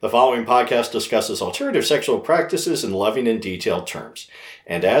The following podcast discusses alternative sexual practices in loving and detailed terms,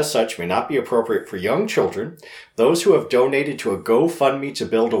 and as such may not be appropriate for young children, those who have donated to a GoFundMe to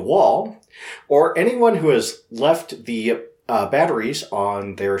build a wall, or anyone who has left the batteries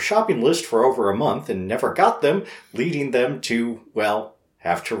on their shopping list for over a month and never got them, leading them to, well,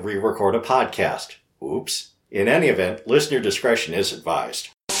 have to re-record a podcast. Oops. In any event, listener discretion is advised.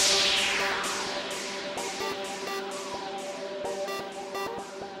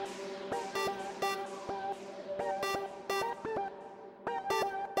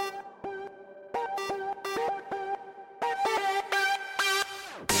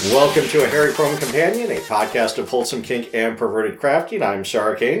 Welcome to A Hairy Chrome Companion, a podcast of wholesome kink and perverted crafting. I'm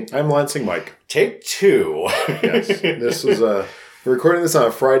Arcane. I'm Lansing Mike. Take two. Yes, this is we're recording this on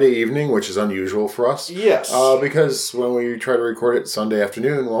a Friday evening, which is unusual for us. Yes. Because when we try to record it Sunday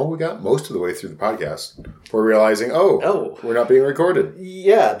afternoon, well, we got most of the way through the podcast. We're realizing, we're not being recorded.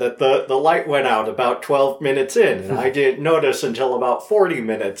 Yeah, that the light went out about 12 minutes in, and I didn't notice until about 40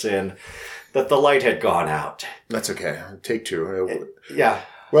 minutes in that the light had gone out. That's okay. Take two. Yeah.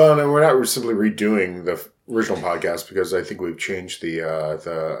 Well, and we're not simply redoing the original podcast because I think we've changed the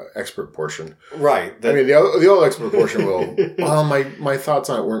expert portion. Right. I mean, the old expert portion will... Well, my thoughts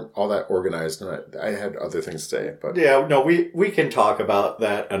on it weren't all that organized, and I had other things to say. But yeah, no, we can talk about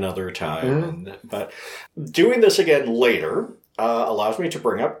that another time. Mm-hmm. But doing this again later allows me to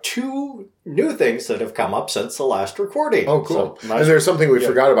bring up two new things that have come up since the last recording. Oh, cool. So, and there's something we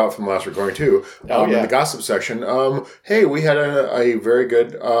forgot about from the last recording, too. In the gossip section. Hey, we had a very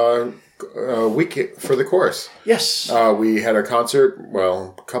good week for the chorus. Yes. We had a concert,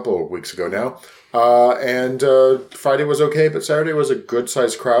 a couple of weeks ago now. And Friday was okay, but Saturday was a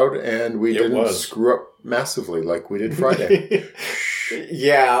good-sized crowd, and we didn't screw up massively like we did Friday.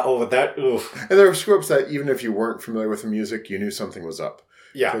 Yeah, oof. And there were screw-ups that even if you weren't familiar with the music, you knew something was up.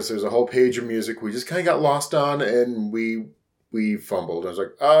 Yeah. Because there's a whole page of music we just kind of got lost on, and we fumbled. I was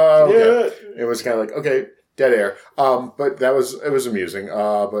like, oh, okay. Yeah. It was kind of like, okay, dead air. But it was amusing.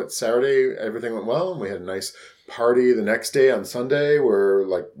 But Saturday, everything went well, and we had a nice party the next day on Sunday where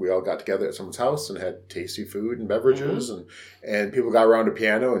we all got together at someone's house and had tasty food and beverages, and people got around a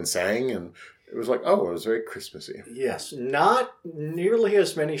piano and sang, and it was it was very Christmassy. Yes, not nearly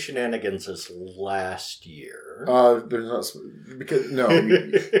as many shenanigans as last year. There's not, because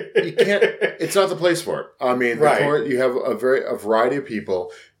you can't. It's not the place for it. I mean, right. You have a variety of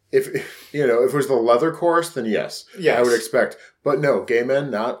people. If it was the leather course, then yes, I would expect. But no, gay men,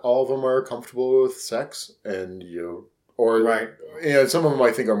 not all of them are comfortable with sex, and some of them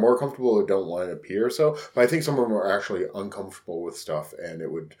I think are more comfortable or don't want to appear so. But I think some of them are actually uncomfortable with stuff, and it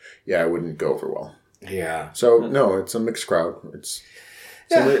wouldn't go over well. Yeah. So no, it's a mixed crowd. It's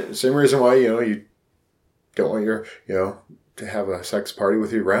same reason why you don't want your to have a sex party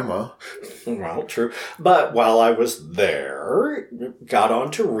with your grandma. Well, true. But while I was there, got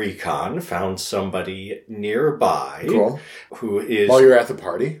onto Recon, found somebody nearby. Cool. Who is... While you're at the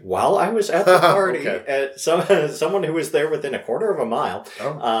party? While I was at the party. Okay. Someone who was there within a quarter of a mile.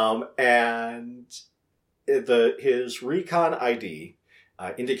 Oh. And his Recon ID...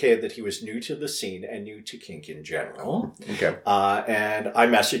 indicated that he was new to the scene and new to kink in general. Okay. And I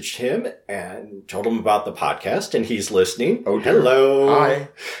messaged him and told him about the podcast, and he's listening. Oh, dear. Hello. Hi.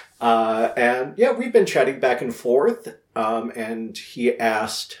 And we've been chatting back and forth. And he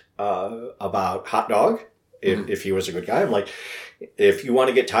asked about Hot Dog, if he was a good guy. I'm like, if you want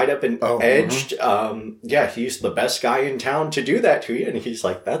to get tied up and edged, he's the best guy in town to do that to you. And he's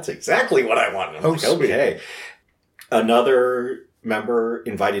like, that's exactly what I want. I'm like, okay. Another member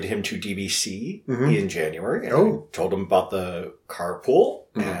invited him to DBC in January, and I told him about the carpool,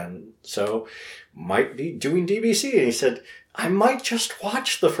 and so might be doing DBC. And he said, I might just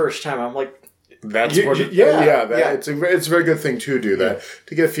watch the first time. I'm like, that's it's a very good thing to do that,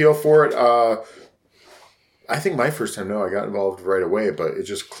 to get a feel for it. I think my first time, I got involved right away, but it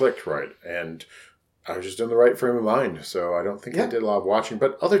just clicked right, and I was just in the right frame of mind, so I don't think I did a lot of watching.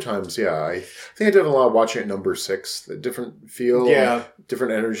 But other times, I think I did a lot of watching at number 6. The different feel,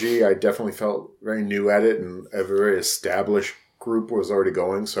 different energy. I definitely felt very new at it, and a very established group was already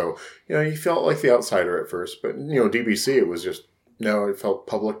going. So, you felt like the outsider at first. But, DBC, it was just, it felt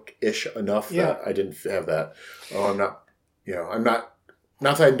public-ish enough that I didn't have that. Oh, I'm not,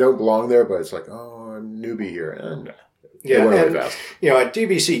 not that I don't belong there, but it's like, I'm a newbie here. And it went really fast. At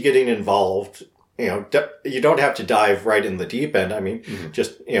DBC, getting involved... you don't have to dive right in the deep end. I mean,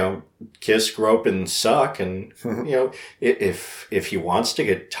 just, kiss, grope, and suck. And, if he wants to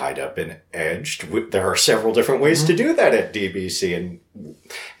get tied up and edged, there are several different ways to do that at DBC, and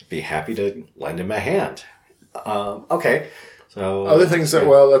I'd be happy to lend him a hand. Okay. So other things that,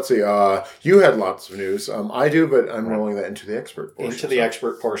 well, let's see. You had lots of news. I do, but I'm rolling that into the expert portion. Into the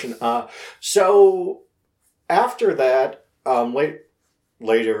expert portion. So after that,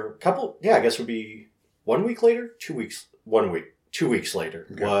 later, I guess it would be 1 week later, 2 weeks, 1 week, 2 weeks later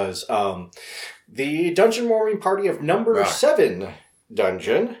was the dungeon warming party of number 7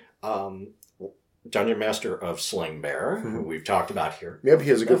 dungeon. Dungeon Master of Sling Bear, who we've talked about here. Yep, he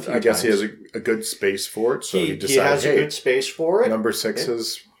has a good. I guess he has a good space for it. So he decided, he has a good space for it. Number 6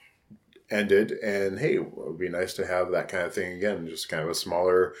 has ended, and hey, it would be nice to have that kind of thing again. Just kind of a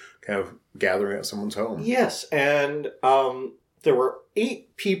smaller kind of gathering at someone's home. Yes, and there were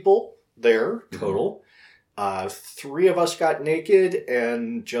 8 people there total. 3 of us got naked,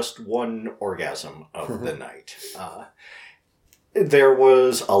 and just 1 orgasm of the night. There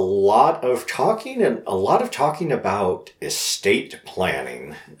was a lot of talking about estate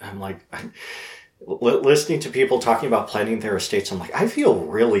planning. I'm like, listening to people talking about planning their estates, I'm like, I feel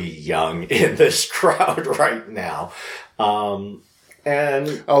really young in this crowd right now.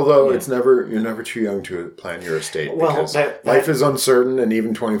 And although you're never too young to plan your estate, because life is uncertain, and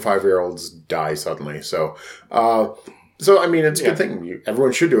even 25-year-olds die suddenly. So, I mean, it's a good thing.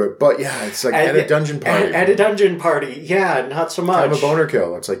 Everyone should do it. But yeah, it's like at a dungeon party. At a dungeon party, yeah, not so much. Have a boner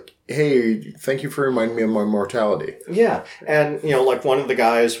kill. It's like, hey, thank you for reminding me of my mortality. Yeah, and like one of the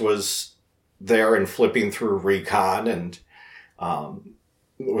guys was there and flipping through Recon and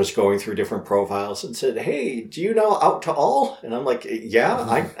was going through different profiles and said, hey, do you know Out to All? And I'm like,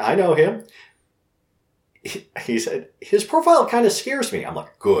 yeah, I know him. He said, his profile kind of scares me. I'm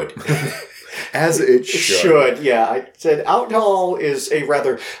like, good. As it should. Yeah. I said, Out to All is a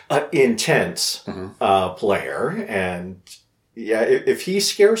rather intense player. And yeah, if he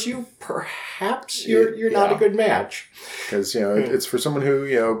scares you, perhaps you're not a good match. Because, it's for someone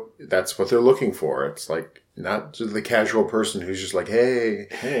who, that's what they're looking for. It's like not just the casual person who's just like,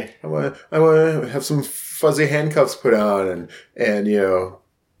 hey, I want to have some fuzzy handcuffs put on and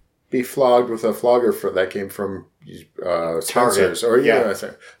be flogged with a flogger that came from Spencer's. Or, I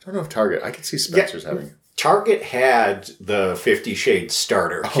don't know if Target. I could see Spencer's having. Target had the 50 Shades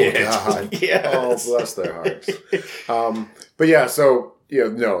starter kit. Oh, God. Yes. Oh, bless their hearts. But yeah, so,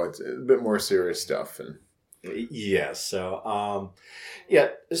 it's a bit more serious stuff. And yes. So,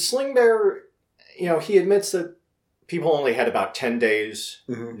 Sling Bear, he admits that people only had about 10 days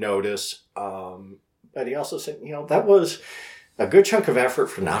notice. But he also said, that was a good chunk of effort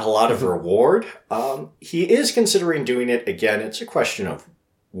for not a lot of reward. He is considering doing it again. It's a question of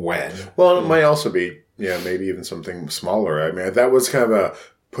when. Well, it might also be, maybe even something smaller. I mean, that was kind of a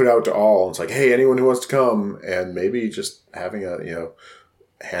put out to all. It's like, hey, anyone who wants to come, and maybe just having a,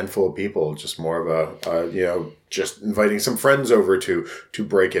 handful of people, just more of a, just inviting some friends over to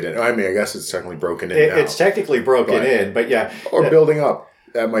break it in. I mean, I guess it's technically broken in now. It's technically broken in, but yeah. Or building up.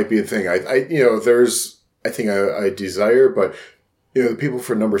 That might be a thing. There's, I think, a desire, but the people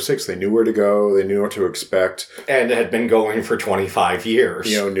for number 6, they knew where to go, they knew what to expect, and had been going for 25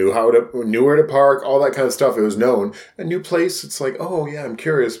 years. Knew where to park, all that kind of stuff. It was known. A new place, it's like, oh yeah, I'm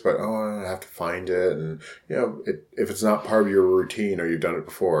curious, but I have to find it, and if it's not part of your routine or you've done it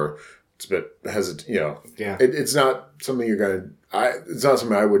before, it's a bit hesitant. Yeah, it's not something you're gonna. It's not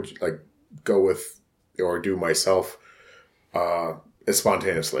something I would like go with or do myself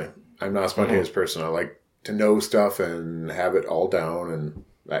spontaneously. I'm not a spontaneous person. I like to know stuff and have it all down and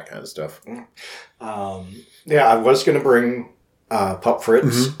that kind of stuff. I was going to bring Pup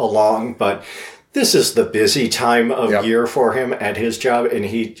Fritz along, but this is the busy time of year for him at his job, and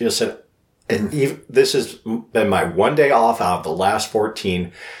he just said, this has been my one day off out of the last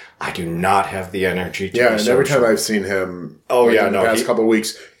 14. I do not have the energy to be and every time I've seen him in the past couple of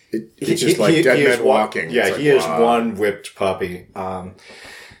weeks, it's just like dead men walking. Yeah, he is one whipped puppy.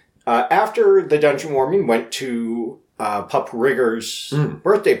 After the dungeon warming, went to Pup Rigger's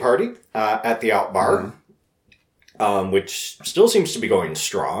birthday party at the Out Bar, which still seems to be going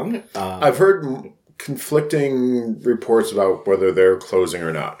strong. I've heard conflicting reports about whether they're closing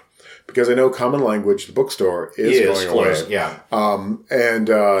or not. Because I know Common Language, the bookstore, is going closed, away. Yeah. And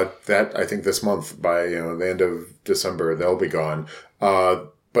that, I think this month, by the end of December, they'll be gone.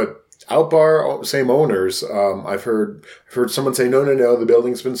 But Out Bar, same owners. I've heard someone say, no, the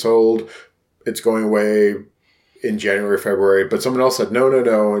building's been sold. It's going away in January, February. But someone else said, no,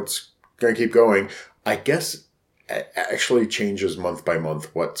 it's going to keep going. I guess it actually changes month by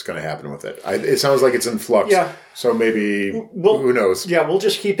month what's going to happen with it. It sounds like it's in flux. Yeah. So maybe, who knows? Yeah, we'll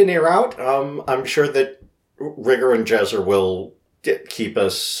just keep an ear out. I'm sure that Rigger and Jezzer will keep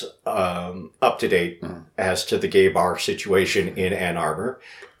us up to date as to the gay bar situation in Ann Arbor.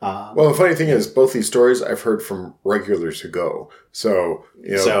 Well, the funny thing is, both these stories I've heard from regulars who go. So,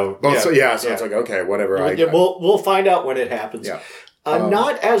 it's like, okay, whatever. We'll find out when it happens. Yeah.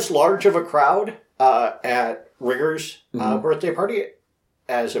 Not as large of a crowd at Rigger's birthday party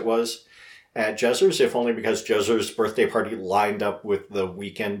as it was at Jezzer's, if only because Jezzer's birthday party lined up with the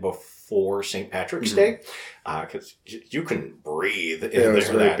weekend before St. Patrick's Day, because you couldn't breathe in there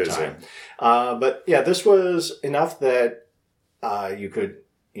that busy time. But yeah, this was enough that you could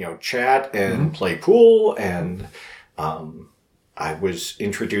chat and play pool, and I was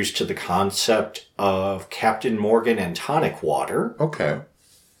introduced to the concept of Captain Morgan and tonic water. Okay.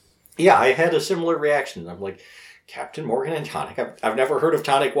 Yeah, I had a similar reaction. I'm like, Captain Morgan and tonic? I've never heard of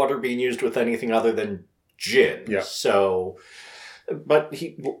tonic water being used with anything other than gin. Yeah. So, but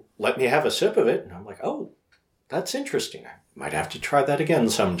he let me have a sip of it, and I'm like, oh, that's interesting. I might have to try that again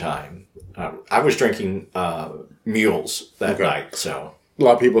sometime. I was drinking mules that night, so. A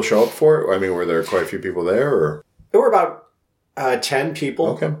lot of people show up for it? I mean, were there quite a few people there? Or? There were about 10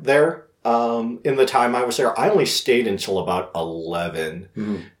 people there. In the time I was there, I only stayed until about 11,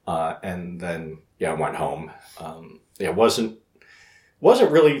 and then went home. It wasn't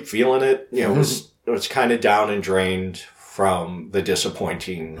really feeling it. It was kind of down and drained from the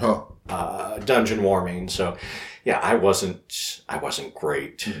disappointing dungeon warming. So, yeah, I wasn't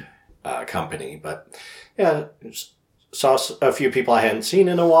great company, but yeah, saw a few people I hadn't seen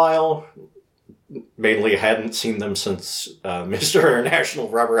in a while. Mainly hadn't seen them since Mr. International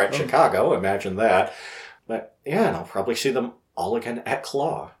Rubber at Chicago. Imagine that. But yeah, and I'll probably see them all again at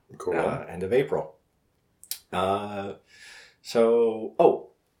Claw. Cool. End of April.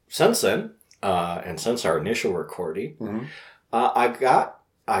 Since then, and since our initial recording,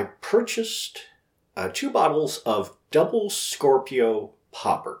 I purchased 2 bottles of Double Scorpio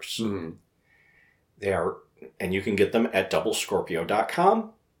poppers. They are, and you can get them at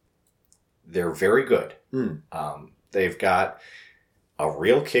doublescorpio.com. They're very good. They've got a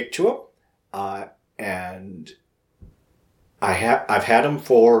real kick to them, and I've had them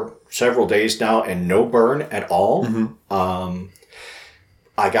for several days now, and no burn at all.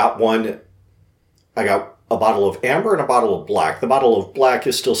 I got a bottle of amber and a bottle of black. The bottle of black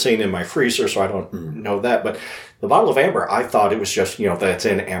is still sitting in my freezer, so I don't know that. But the bottle of amber, I thought it was just that's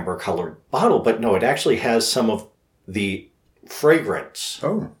an amber colored bottle, but no, it actually has some of the fragrance.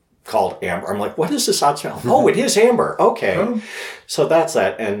 Called amber. I'm like, what is this odd smell? Oh, it is amber. Okay. So that's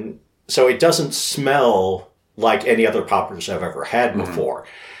that. And so it doesn't smell like any other poppers I've ever had before.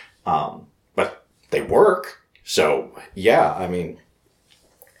 But they work. So yeah, I mean,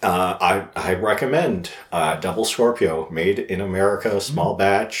 I recommend Double Scorpio, made in America, small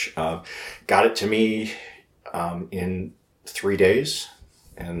batch. Got it to me in 3 days,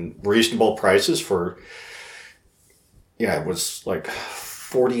 and reasonable prices for, it was like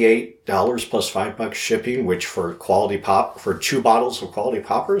 $48 plus $5 shipping, which for 2 bottles of quality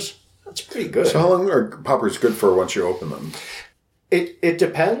poppers, that's pretty good. So how long are poppers good for once you open them? It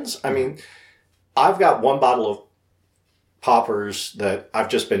depends. I mean, I've got 1 bottle of poppers that I've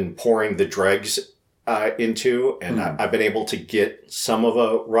just been pouring the dregs into, and I've been able to get some of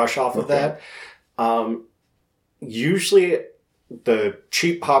a rush off of that. Usually the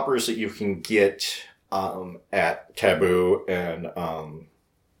cheap poppers that you can get at Taboo and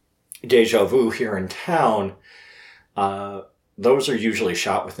Deja Vu here in town, those are usually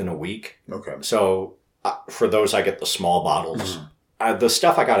shot within a week. Okay. So for those, I get the small bottles. The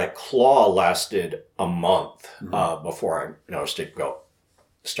stuff I got at Claw lasted a month before I noticed it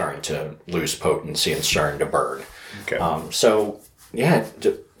starting to lose potency and starting to burn. Okay. So yeah,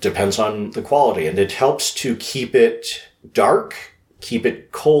 it depends on the quality, and it helps to keep it dark, keep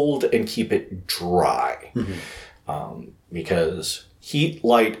it cold, and keep it dry, because heat,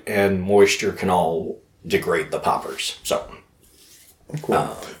 light, and moisture can all degrade the poppers. So,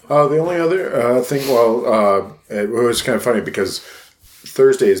 cool. The only other thing, it was kind of funny because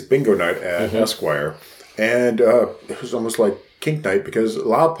Thursday is bingo night at Esquire, and it was almost like kink night because a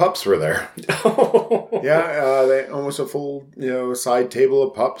lot of pups were there. They almost a full side table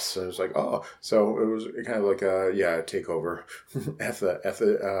of pups. I was like, so it was kind of like a takeover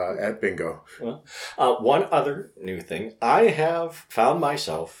at bingo. Well, one other new thing, I have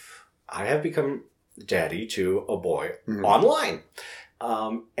become daddy to a boy online,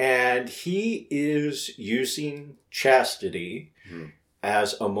 and he is using chastity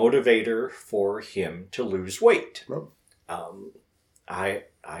as a motivator for him to lose weight. I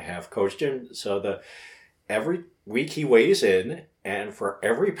have coached him so every week he weighs in, and for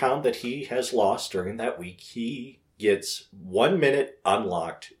every pound that he has lost during that week, he gets 1 minute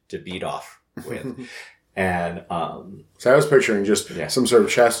unlocked to beat off with. And so I was picturing just some sort of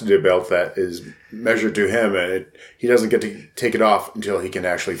chastity belt that is measured to him, and he doesn't get to take it off until he can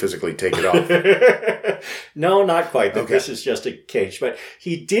actually physically take it off. No, not quite. Okay. This is just a cage. But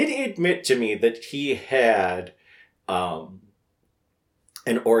he did admit to me that he had an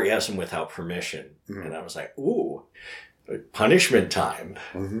orgasm without permission. Mm-hmm. And I was like, ooh, punishment time.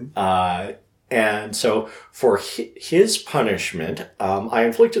 Mm-hmm. And so for his punishment, I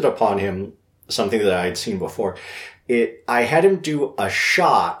inflicted upon him something that I had seen before. I had him do a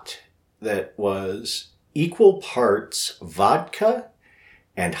shot that was equal parts vodka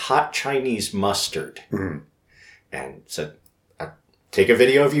and hot Chinese mustard. Mm-hmm. And said, take a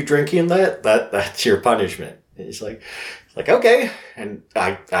video of you drinking that's your punishment. And he's like, okay. And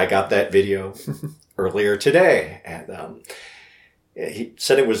I got that video earlier today. And he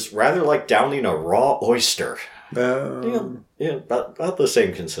said it was rather like downing a raw oyster. About the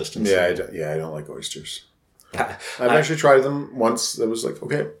same consistency. Yeah, I don't like oysters. I've actually tried them once. It was like,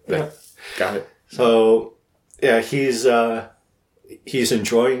 okay, got it. So, yeah, he's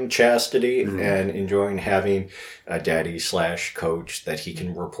enjoying chastity and enjoying having a daddy / coach that he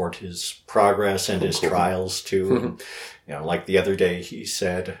can report his progress and his trials to. Mm-hmm. And, like the other day, he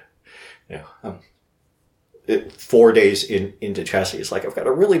said, 4 days into chastity, he's like, I've got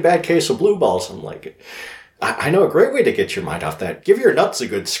a really bad case of blue balls. I'm like, I know a great way to get your mind off that. Give your nuts a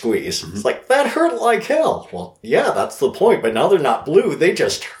good squeeze. Mm-hmm. It's like, that hurt like hell. Well, yeah, that's the point. But now they're not blue. They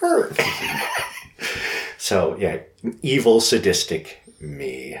just hurt. So, yeah, evil, sadistic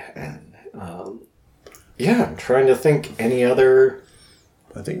me. And, I'm trying to think any other...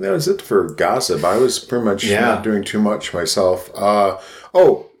 I think that was it for gossip. I was pretty much not doing too much myself.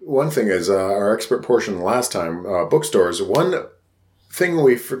 One thing is our expert portion last time, bookstores. One thing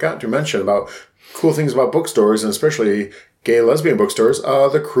we forgot to mention about cool things about bookstores, and especially gay lesbian bookstores,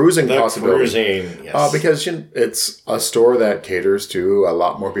 the cruising possibility. Cruising, yes. Because it's a store that caters to a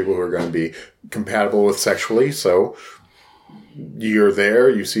lot more people who are going to be compatible with sexually. So you're there,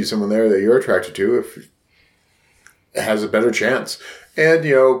 you see someone there that you're attracted to, if it has a better chance. And,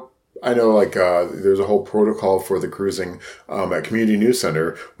 I know, there's a whole protocol for the cruising at Community News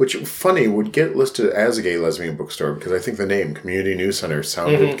Center, which, funny, would get listed as a gay lesbian bookstore, because I think the name Community News Center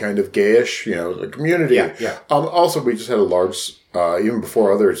sounded kind of gayish, the community. Yeah. Also, we just had a large, even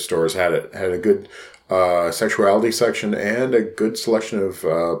before other stores had it, had a good sexuality section and a good selection of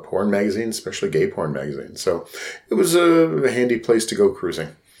porn magazines, especially gay porn magazines. So it was a handy place to go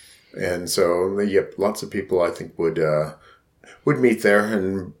cruising. And so, lots of people, I think, would meet there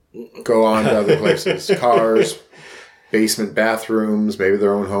and go on to other places. Cars, basement bathrooms, maybe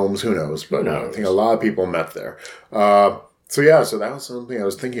their own homes, who knows. But I think a lot of people met there. So that was something I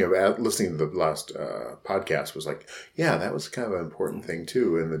was thinking of listening to the last podcast, was like, that was kind of an important thing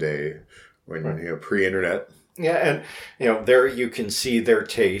too in the day when, pre-internet. Yeah, and, there you can see their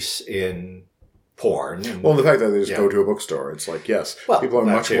tastes in porn. And, the fact that they just go to a bookstore, it's like, yes, people are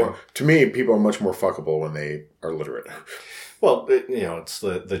much more, to me, people are much more fuckable when they are literate. Well, it's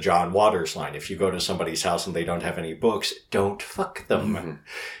the John Waters line. If you go to somebody's house and they don't have any books, don't fuck them. Mm-hmm.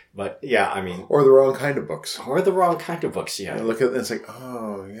 But, or the wrong kind of books. Yeah. You look at it and it's like,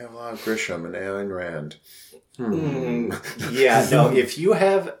 oh, you have a lot of Grisham and Ayn Rand. If you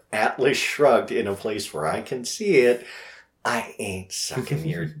have Atlas Shrugged in a place where I can see it, I ain't sucking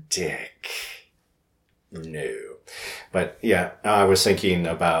your dick. No. But, I was thinking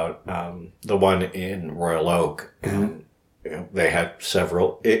about the one in Royal Oak. And, they had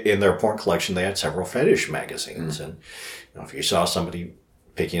several, in their porn collection, they had several fetish magazines. And if you saw somebody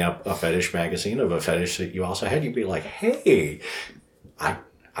picking up a fetish magazine of a fetish that you also had, you'd be like, hey, I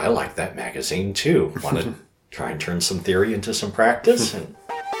like that magazine too. Want to try and turn some theory into some practice?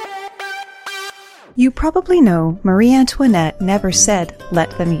 You probably know Marie Antoinette never said, "Let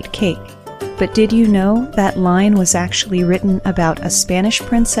them eat cake." But did you know that line was actually written about a Spanish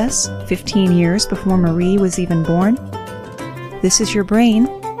princess 15 years before Marie was even born? This is your brain,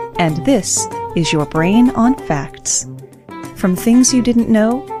 and this is your brain on facts. From things you didn't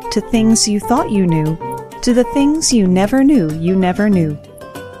know, to things you thought you knew, to the things you never knew you never knew.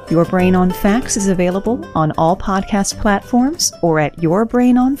 Your Brain on Facts is available on all podcast platforms or at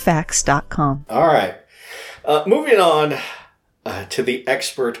yourbrainonfacts.com. All right. Moving on to the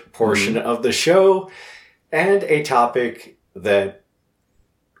expert portion of the show, and a topic that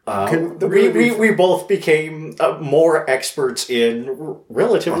we both became more experts in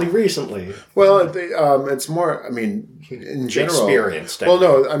relatively recently. Well, it's more, in general. Experienced. Well,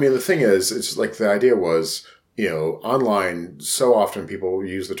 no, the thing is, it's like the idea was, online, so often people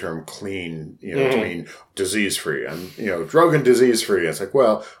use the term clean, to mean disease-free and, drug and disease-free. It's like,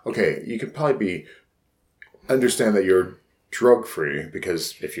 well, okay, you could probably be understand that you're drug-free,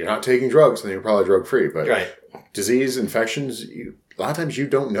 because if you're not taking drugs, then you're probably drug-free. But disease, infections, a lot of times you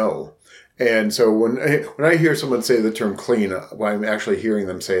don't know. And so when I hear someone say the term clean, what I'm actually hearing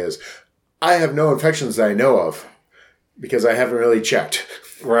them say is, I have no infections that I know of because I haven't really checked.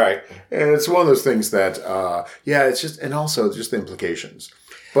 Right. And it's one of those things that, it's just, and also just the implications.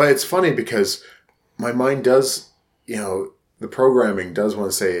 But it's funny because my mind does, the programming does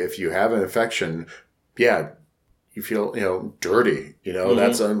want to say, if you have an infection, you feel, dirty.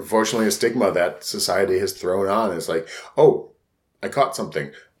 That's unfortunately a stigma that society has thrown on. It's like, oh, I caught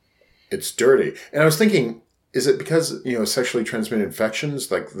something. It's dirty. And I was thinking, is it because, sexually transmitted infections,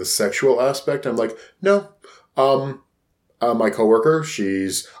 like the sexual aspect? I'm like, no. My coworker,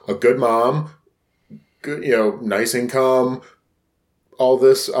 she's a good mom, good, nice income, all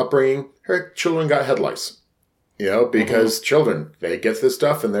this upbringing. Her children got head lice. Because children, they get this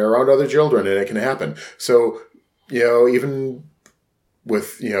stuff and they're around other children and it can happen. So, even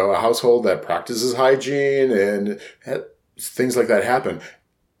with, a household that practices hygiene and things like that happen.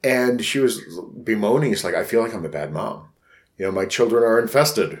 And she was bemoaning, it's like, I feel like I'm a bad mom. My children are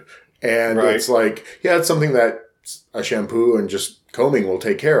infested. And it's like, it's something that a shampoo and just combing will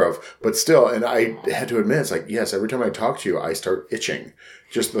take care of. But still, and I had to admit, it's like, yes, every time I talk to you, I start itching.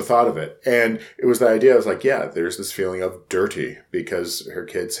 Just the thought of it. And it was the idea, I was like, there's this feeling of dirty because her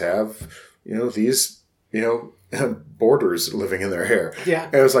kids have, these, borders living in their hair. Yeah.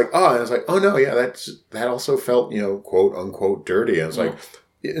 And I was like, oh no, that also felt, quote unquote dirty. And it's like,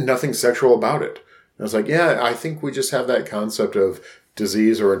 nothing sexual about it. And I was like, I think we just have that concept of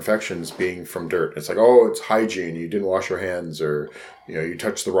disease or infections being from dirt. It's like, oh, it's hygiene. You didn't wash your hands, or, you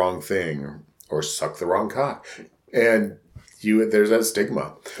touched the wrong thing, or sucked the wrong cock. And there's that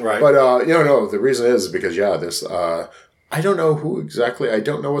stigma. Right. But, no, the reason is because, this, I don't know I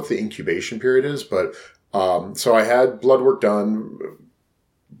don't know what the incubation period is, but, so I had blood work done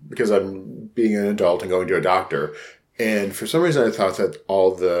because I'm being an adult and going to a doctor. And for some reason I thought that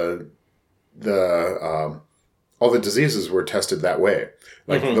all the diseases were tested that way,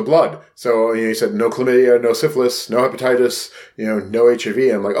 like the blood. So, he said no chlamydia, no syphilis, no hepatitis, no HIV.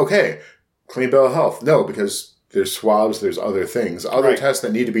 I'm like, okay, clean bill of health. No, because there's swabs, there's other things, other tests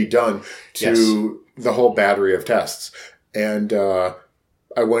that need to be done to the whole battery of tests. And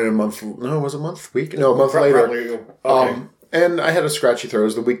I went a month later. Okay. And I had a scratchy throat. It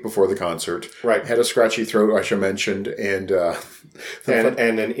was the week before the concert. Right. I had a scratchy throat, I should mention, and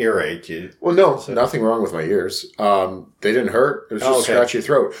and an earache. Well, no, nothing wrong with my ears. They didn't hurt. It was just a scratchy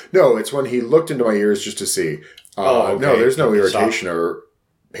throat. No, it's when he looked into my ears just to see. No, there's no irritation or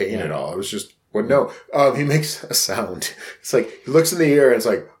pain at all. It was just, he makes a sound. It's like, he looks in the ear and it's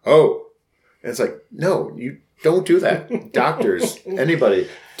like, oh. And it's like, no, you don't do that. Doctors, anybody,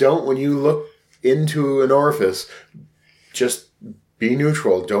 don't, when you look into an orifice, just be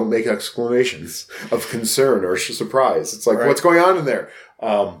neutral. Don't make exclamations of concern or surprise. It's like, what's going on in there?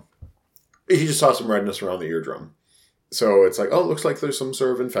 He just saw some redness around the eardrum. So it's like, oh, it looks like there's some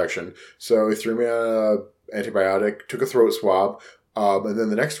sort of infection. So he threw me on an antibiotic, took a throat swab. And then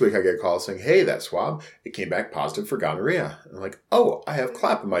the next week I get a call saying, hey, that swab, it came back positive for gonorrhea. And I'm like, oh, I have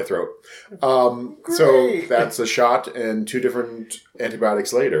clap in my throat. So that's a shot and 2 different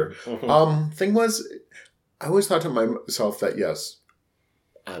antibiotics later. Thing was, I always thought to myself that, yes,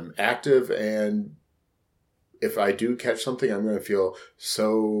 I'm active, and if I do catch something, I'm going to feel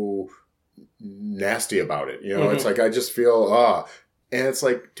so nasty about it. It's like, I just feel, and it's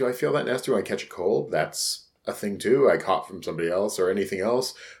like, do I feel that nasty when I catch a cold? That's a thing too. I caught from somebody else or anything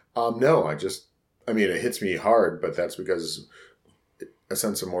else. No, it hits me hard, but that's because a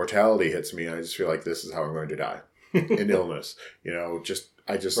sense of mortality hits me. And I just feel like this is how I'm going to die in illness.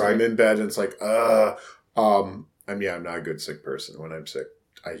 I'm in bed and it's like, I'm not a good sick person. When I'm sick,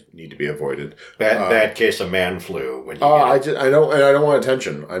 I need to be avoided. Bad case of man flu. When you I don't want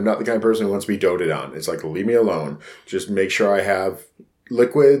attention. I'm not the kind of person who wants to be doted on. It's like, leave me alone. Just make sure I have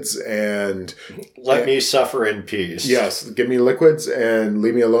liquids and let me suffer in peace. Yes, give me liquids and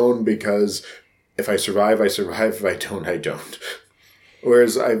leave me alone, because if I survive, I survive. If I don't, I don't.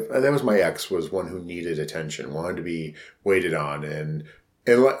 Whereas that was my ex, was one who needed attention, wanted to be waited on, and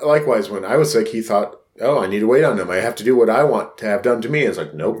likewise when I was sick, he thought, oh, I need to wait on him. I have to do what I want to have done to me. It's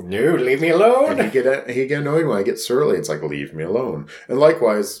like, nope. No, leave me alone. And he get annoyed when I get surly. It's like, leave me alone. And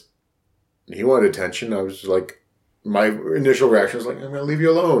likewise, he wanted attention. I was like, my initial reaction was like, I'm going to leave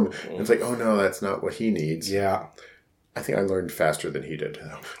you alone. And it's like, oh no, that's not what he needs. Yeah. I think I learned faster than he did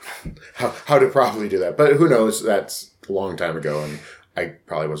how to properly do that. But who knows? That's a long time ago, and I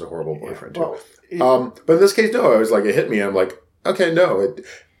probably was a horrible boyfriend too. But in this case, no. I was like, it hit me. I'm like, okay, no.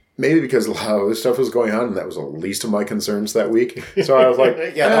 maybe because a lot of other stuff was going on, and that was the least of my concerns that week. So I was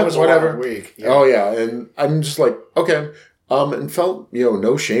like, that was whatever. A long week. Yeah. Oh, yeah. And I'm just like, okay. And felt,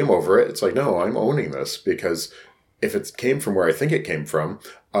 no shame over it. It's like, no, I'm owning this because if it came from where I think it came from,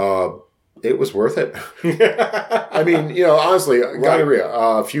 it was worth it. I mean, honestly, gonorrhea,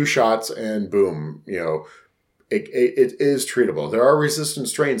 a few shots and boom, it is treatable. There are resistant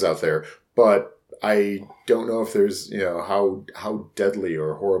strains out there, but I don't know if there's, how deadly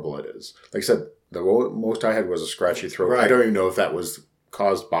or horrible it is. Like I said, the most I had was a scratchy throat. Right. I don't even know if that was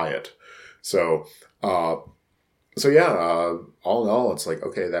caused by it. So, yeah, all in all, it's like,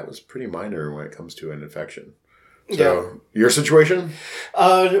 okay, that was pretty minor when it comes to an infection. So, your situation?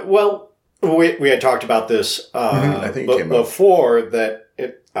 Well, we had talked about this I think it came before that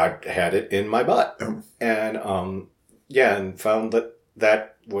I had it in my butt. And, and found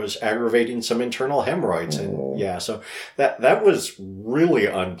that was aggravating some internal hemorrhoids. And, so that was really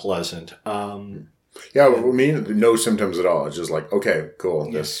unpleasant. No symptoms at all. It's just like, okay, cool.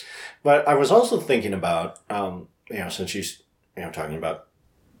 Yes. But I was also thinking about, since she's, talking about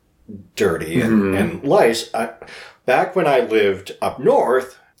dirty and lice, back when I lived up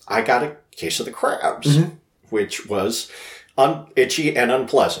north, I got a case of the crabs, which was itchy and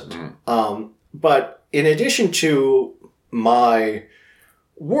unpleasant. But in addition to my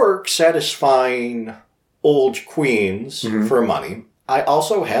work satisfying old queens for money, I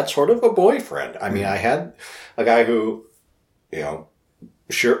also had sort of a boyfriend. I mean, I had a guy who,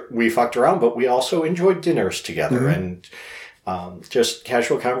 sure, we fucked around, but we also enjoyed dinners together and just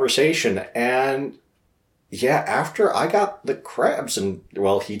casual conversation. And after I got the crabs, and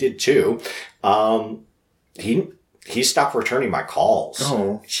well, he did too, he stopped returning my calls.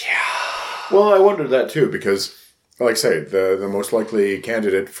 Oh. Yeah. Well, I wondered that too, because like I say, the most likely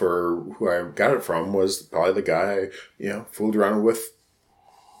candidate for who I got it from was probably the guy I, fooled around with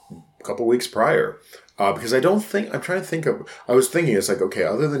a couple weeks prior. Because I'm trying to think of, I was thinking, it's like, okay,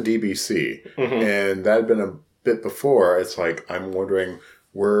 other than DBC, and that had been a bit before, it's like, I'm wondering,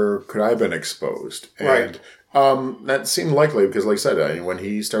 where could I have been exposed? And that seemed likely, because like I said, when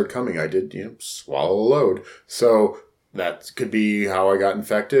he started coming, I did, swallow a load. So that could be how I got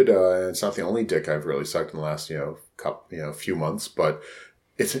infected. It's not the only dick I've really sucked in the last, few months, but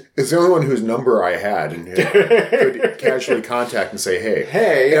it's the only one whose number I had and could casually contact and say,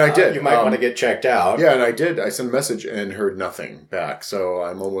 hey, and I did. You might want to get checked out. Yeah, and I did. I sent a message and heard nothing back. So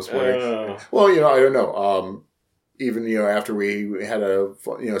I'm almost wondering. Well, I don't know. Even after we had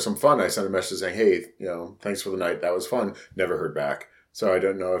some fun, I sent a message saying, hey, thanks for the night. That was fun. Never heard back. So I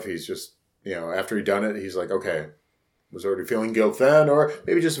don't know if he's just after he'd done it, he's like, okay, was already feeling guilt then, or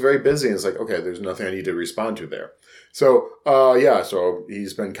maybe just very busy. And it's like, okay, there's nothing I need to respond to there. So, so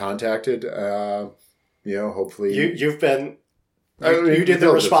he's been contacted, hopefully. You did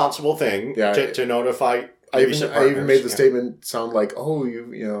the responsible thing to notify. I even made the statement sound like, oh,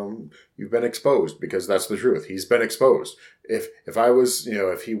 you've been exposed, because that's the truth. He's been exposed. If I was,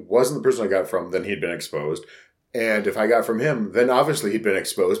 if he wasn't the person I got from, then he'd been exposed. And if I got from him, then obviously he'd been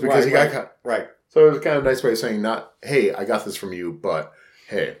exposed because he got caught. Right. So it was kind of a nice way of saying not, hey, I got this from you, but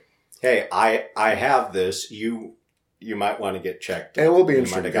hey. Hey, I have this. You might want to get checked. And it will be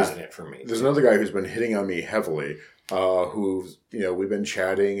interesting. You might have gotten it from me. There's another guy who's been hitting on me heavily, who's, we've been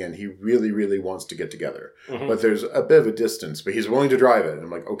chatting, and he really, really wants to get together. But there's a bit of a distance, but he's willing to drive it. And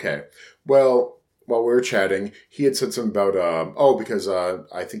I'm like, okay. Well, while we were chatting, he had said something about, because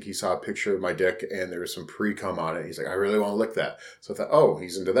I think he saw a picture of my dick and there was some pre-cum on it. He's like, I really want to lick that. So I thought, oh,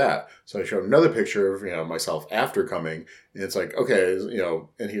 he's into that. So I showed him another picture of, myself after coming. And it's like, okay,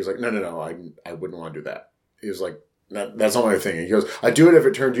 and he was like, no, I wouldn't want to do that. He was like, that's not my thing. He goes, I'd do it if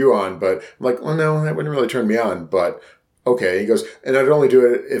it turned you on, but I'm like, well, no, that wouldn't really turn me on, but okay. He goes, and I'd only do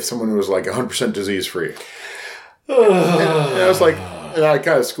it if someone was like 100% disease free. and I was like, and I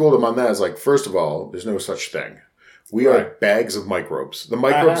kind of schooled him on that. I was like, first of all, there's no such thing. We are bags of microbes. The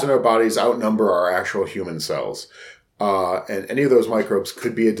microbes in our bodies outnumber our actual human cells. And any of those microbes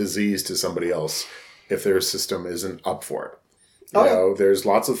could be a disease to somebody else if their system isn't up for it. There's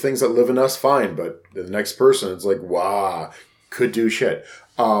lots of things that live in us fine, but the next person, it's like, wow, could do shit.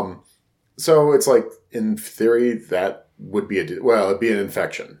 So it's like, in theory, that would be it'd be an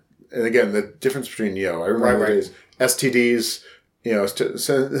infection. And again, the difference between, I remember the days, STDs,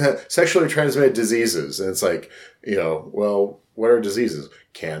 sexually transmitted diseases. And it's like, well, what are diseases?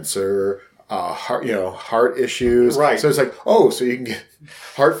 Cancer, heart issues. Right. So it's like, so you can get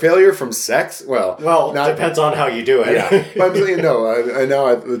heart failure from sex? Well, depends on how you do it. Yeah. But I'm saying, I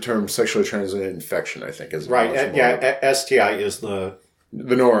know the term sexually transmitted infection, I think, is right. STI is the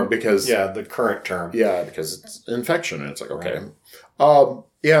the norm because the current term. Yeah, because it's infection, and it's like okay.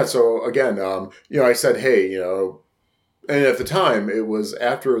 So again, I said, hey, and at the time it was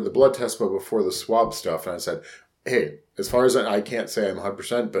after the blood test, but before the swab stuff, and I said, hey, as far as I can't say I'm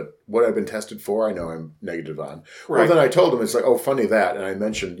 100%, but what I've been tested for, I know I'm negative on. Right. Well, then I told him, it's like, oh, funny that, and I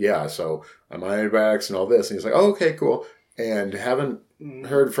mentioned, so I'm on antibiotics and all this, and he's like, oh, okay, cool, and haven't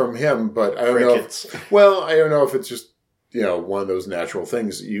heard from him, but I don't know. I don't know if it's just one of those natural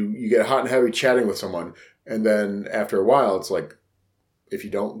things. You get hot and heavy chatting with someone, and then after a while, it's like if you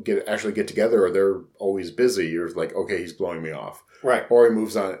don't actually get together, or they're always busy, you're like, okay, he's blowing me off, right? Or he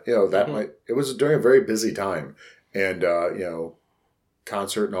moves on. It was during a very busy time, and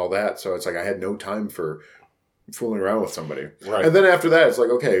concert and all that. So it's like I had no time for fooling around with somebody. Right. And then after that, it's like,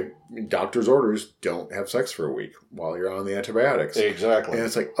 okay, doctor's orders, don't have sex for a week while you're on the antibiotics. Exactly. And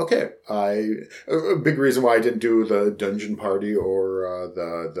it's like, okay, a big reason why I didn't do the dungeon party or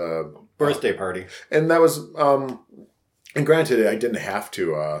the birthday party. And that was, and granted, I didn't have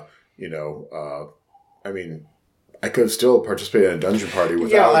to, I could have still participated in a dungeon party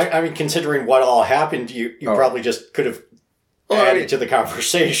without. Yeah, I mean, considering what all happened, you probably just could have added to the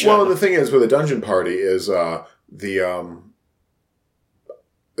conversation. Well, the thing is with a dungeon party is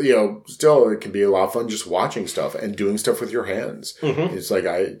still it can be a lot of fun just watching stuff and doing stuff with your hands. Mm-hmm. It's like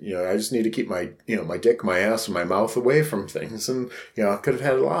I just need to keep my my dick, my ass, and my mouth away from things, and I could have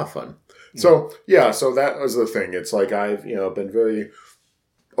had a lot of fun. Mm-hmm. So that was the thing. It's like I've been very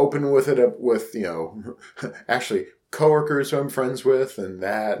open with it with actually coworkers who I'm friends with and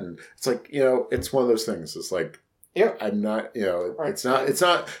it's like it's one of those things. It's like I'm not right. It's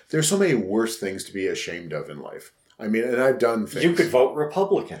not. There's so many worse things to be ashamed of in life. I mean, and I've done things. You could vote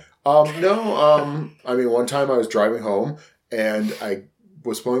Republican. No. I mean, one time I was driving home and I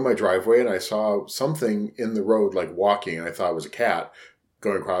was pulling my driveway and I saw something in the road like walking, and I thought it was a cat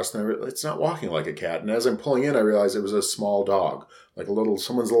going across, and it's not walking like a cat. And as I'm pulling in, I realized it was a small dog, like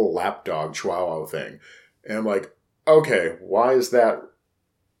someone's little lap dog chihuahua thing. And I'm like, okay, why is that,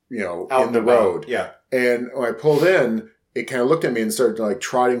 out in the road? Yeah. And when I pulled in, it kind of looked at me and started like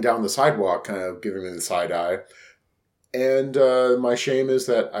trotting down the sidewalk, kind of giving me the side eye. And my shame is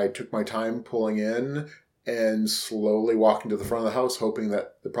that I took my time pulling in and slowly walking to the front of the house, hoping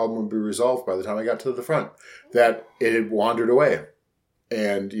that the problem would be resolved by the time I got to the front, that it had wandered away.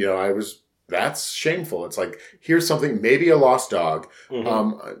 And, that's shameful. It's like, here's something, maybe a lost dog.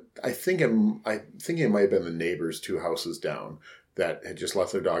 Mm-hmm. I think it might have been the neighbors 2 houses down that had just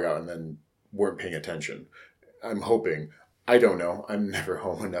left their dog out and then weren't paying attention. I'm hoping. I don't know. I'm never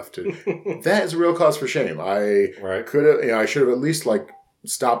home enough to. That is a real cause for shame. I could have. I should have at least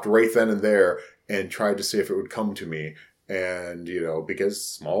stopped right then and there and tried to see if it would come to me. And because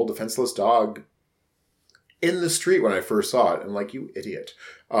small defenseless dog in the street when I first saw it, and like, you idiot,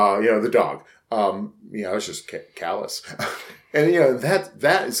 the dog. I was just callous, and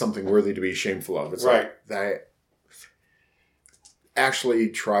that is something worthy to be shameful of. It's right. Like that. Actually,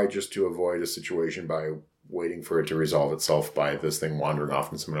 try just to avoid a situation by waiting for it to resolve itself by this thing wandering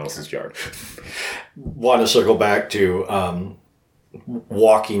off in someone else's yard. Want to circle back to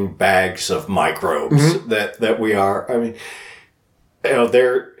walking bags of microbes mm-hmm. that we are. I mean,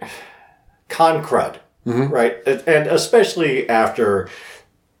 they're con crud, mm-hmm. right? And especially after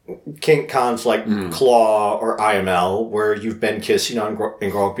kink cons like mm-hmm. Claw or IML, where you've been kissing on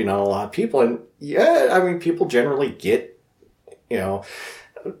and groping on a lot of people. And people generally get,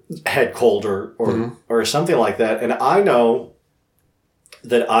 head cold or mm-hmm. something like that. And I know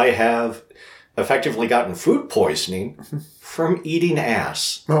that I have effectively gotten food poisoning from eating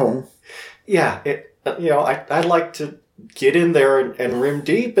ass. Oh. Yeah. I like to get in there and rim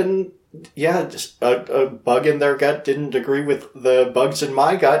deep, and just a bug in their gut didn't agree with the bugs in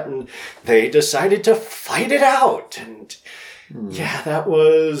my gut, and they decided to fight it out. And that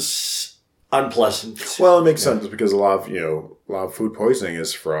was unpleasant. Well, it makes sense because a lot of food poisoning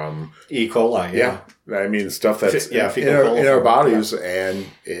is from E. coli. Yeah. I mean, stuff that's in our bodies, and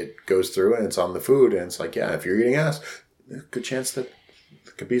it goes through and it's on the food, and it's like, if you're eating ass, good chance that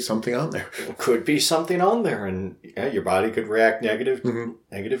there could be something on there. Could be something on there, and your body could react mm-hmm.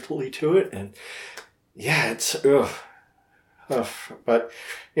 negatively to it, and it's ugh. But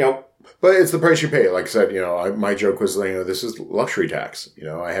But it's the price you pay. Like I said, my joke was, this is luxury tax.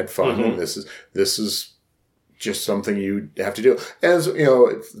 I had fun, mm-hmm. and this is just something you have to do. As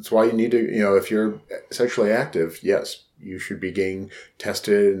it's why you need to, if you're sexually active, yes, you should be getting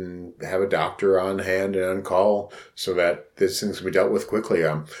tested and have a doctor on hand and on call so that these things can be dealt with quickly.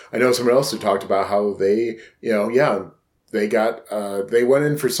 I know someone else who talked about how they, they got, they went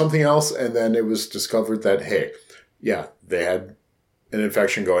in for something else, and then it was discovered that, hey, they had an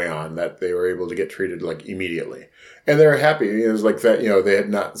infection going on that they were able to get treated like immediately. And they're happy. It was like that, they had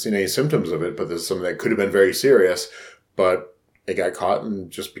not seen any symptoms of it, but this is something that could have been very serious, but it got caught and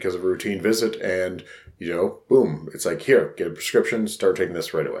just because of a routine visit and, boom, it's like, here, get a prescription, start taking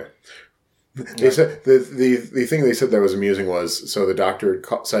this right away. They said the thing they said that was amusing was, so the doctor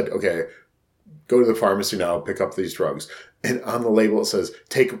said, okay, go to the pharmacy now, pick up these drugs. And on the label it says,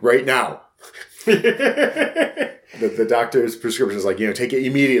 take right now. The doctor's prescription is like, take it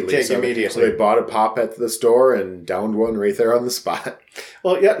immediately. Immediately. So they bought a pop at the store and downed one right there on the spot.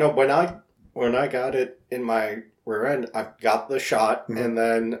 Well, yeah, no, when I got it in my rear end, I got the shot and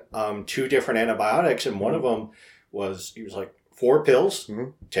then 2 different antibiotics, and one of them he was like, 4 pills,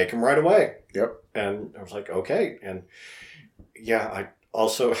 take them right away. Yep. And I was like, okay. And yeah,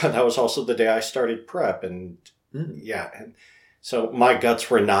 that was also the day I started prep, and and so my guts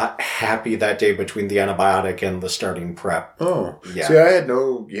were not happy that day between the antibiotic and the starting prep. Oh, yeah. See, I had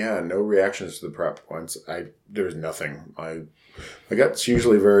no reactions to the prep once. There was nothing. My gut's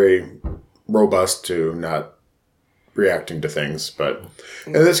usually very robust to not reacting to things, but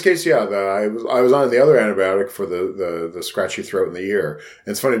in this case, I was on the other antibiotic for the scratchy throat in the ear.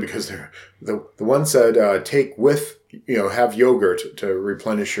 And it's funny because the one said take with have yogurt to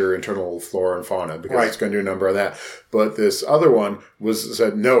replenish your internal flora and fauna because it's going to do a number of that. But this other one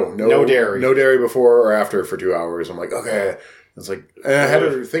said no dairy before or after for 2 hours. I'm like, okay. It's like, and I had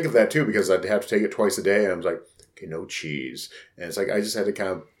to think of that too because I'd have to take it twice a day, and I was like, okay, no cheese. And it's like I just had to kind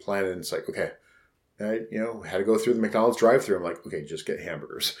of plan it. And it's like, okay. I, had to go through the McDonald's drive-thru. I'm like, okay, just get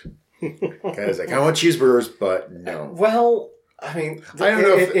hamburgers. Guys, I kind of want cheeseburgers, but no. Well, I mean, I don't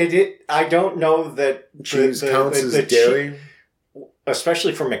know. I don't know that cheese counts as dairy,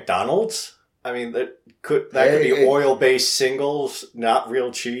 especially for McDonald's. I mean, that could be oil-based singles, not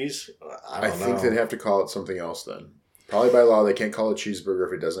real cheese. I think they'd have to call it something else then. Probably by law, they can't call it cheeseburger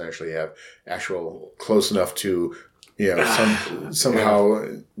if it doesn't actually have actual close enough to,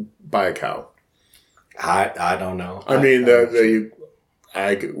 somehow buy a cow. I don't know. I mean,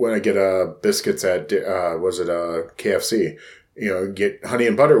 when I get biscuits at KFC, get honey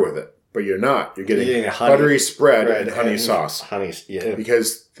and butter with it, but you're not. You're getting buttery spread and honey sauce. Honey, yeah.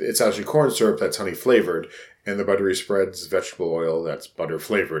 Because it's actually corn syrup that's honey flavored, and the buttery spread's vegetable oil that's butter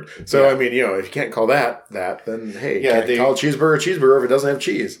flavored. So I mean, if you can't call that, then hey, call a cheeseburger if it doesn't have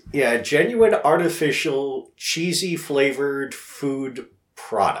cheese. Yeah, genuine artificial cheesy flavored food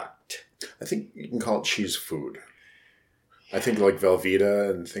product. I think you can call it cheese food. I think like Velveeta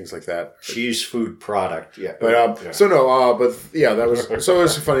and things like that. Cheese food product, yeah. But that was so it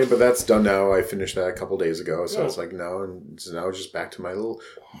was funny. But that's done now. I finished that a couple days ago, so it's like no, and so now just back to my little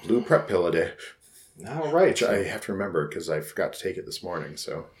blue prep pill a day. All right, which I have to remember because I forgot to take it this morning.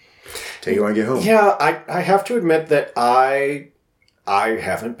 So take it when I get home. Yeah, I have to admit that I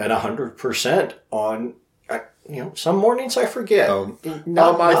haven't been 100% on. Some mornings I forget.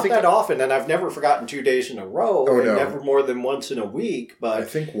 Not that often, and I've never forgotten 2 days in a row, never more than once in a week. But I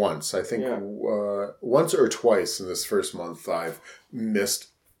think once. Once or twice in this first month I've missed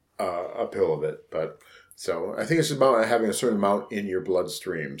a pill of it. But so I think it's about having a certain amount in your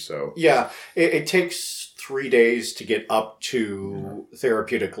bloodstream. So yeah, it takes 3 days to get up to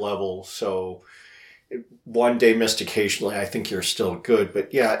therapeutic level. So 1 day missed occasionally, I think you're still good.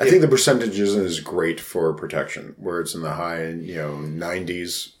 But yeah, I think the percentage is great for protection, where it's in the high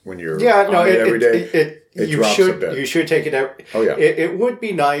 90s when you're every day. It drops a bit. You should take it out. Oh yeah, it would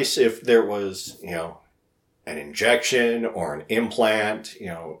be nice if there was an injection or an implant,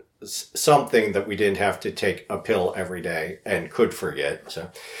 something that we didn't have to take a pill every day and could forget.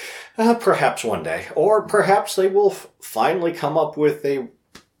 So perhaps one day, or perhaps they will finally come up with a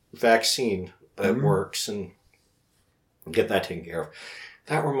vaccine that works and get that taken care of.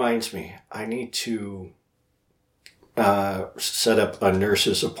 That reminds me, I need to set up a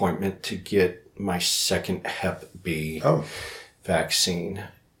nurse's appointment to get my second Hep B vaccine.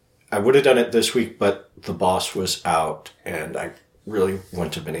 I would have done it this week, but the boss was out, and I really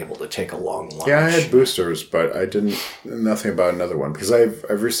wouldn't have been able to take a long lunch. Yeah, I had boosters, but I didn't. Nothing about another one because I've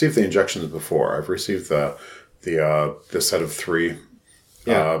received the injections before. I've received the set of 3.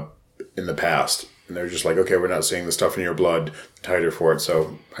 In the past, and they're just like, okay, we're not seeing the stuff in your blood, titer for it,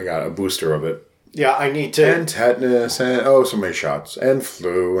 so I got a booster of it. Yeah, I need to... And tetanus, and so many shots, and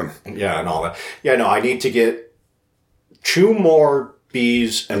flu, and... Yeah, and all that. Yeah, no, I need to get 2 more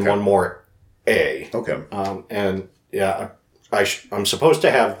Bs and 1 more A. Okay. And yeah, I'm supposed to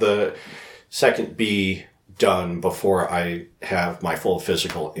have the second B done before I have my full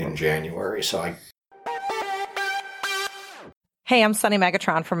physical in January, so I... Hey, I'm Sunny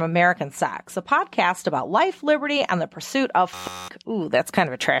Megatron from American Sex, a podcast about life, liberty, and the pursuit of Ooh, that's kind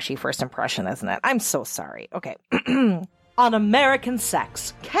of a trashy first impression, isn't it? I'm so sorry. Okay. On American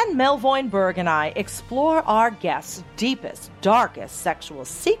Sex, Ken Melvoin-Berg and I explore our guests' deepest, darkest sexual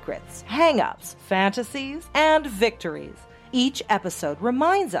secrets, hang-ups, fantasies, and victories. Each episode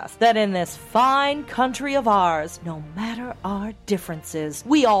reminds us that in this fine country of ours, no matter our differences,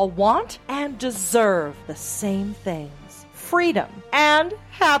 we all want and deserve the same things. Freedom and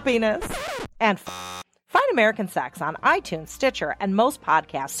happiness. And find American Sex on iTunes, Stitcher, and most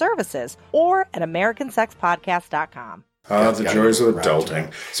podcast services, or at americansexpodcast.com. The joys of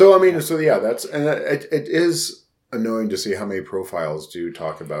adulting. So, I mean, that's, and it is annoying to see how many profiles do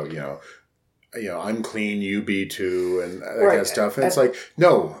talk about, I'm clean, you be too, and that kind of stuff. And it's like,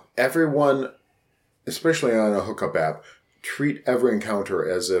 no, everyone, especially on a hookup app, treat every encounter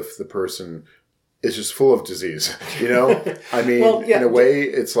as if the person is just full of disease, I mean, in a way,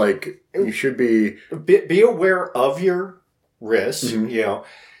 it's like you should be aware of your risk, and be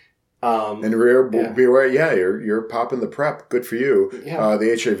aware. Yeah, you're popping the PrEP. Good for you. Yeah.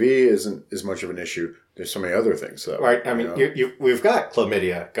 The HIV isn't as much of an issue. There's so many other things, though. Right. I mean, we've got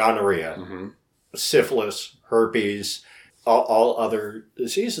chlamydia, gonorrhea, syphilis, herpes, all other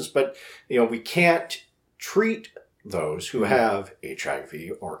diseases, but we can't treat those who have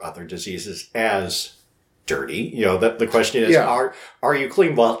HIV or other diseases as dirty. The question is, are you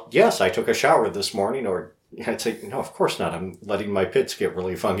clean? Well, yes, I took a shower this morning, or I'd say, no, of course not. I'm letting my pits get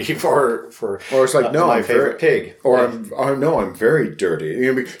really funky for or it's like, no, my favorite pig. Or I'm very dirty.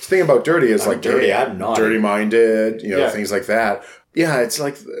 The thing about dirty is I'm dirty. Hey, I'm not dirty-minded, things like that. Yeah, it's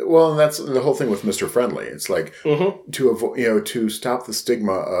like, well, and that's the whole thing with Mr. Friendly. It's like to avoid, to stop the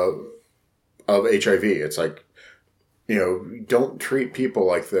stigma of HIV. It's like, don't treat people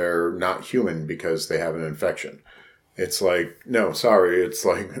like they're not human because they have an infection. It's like, no, sorry. It's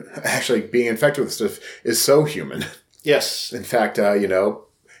like actually being infected with stuff is so human. Yes. In fact, hell,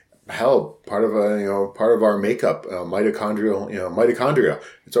 part of our makeup, mitochondria.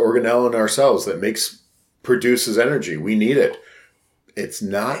 It's an organelle in our cells that produces energy. We need it. It's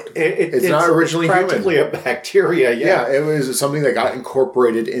not. It's not originally practically human. A bacteria. Yeah, it was something that got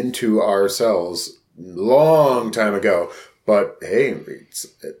incorporated into our cells long time ago. But hey, it's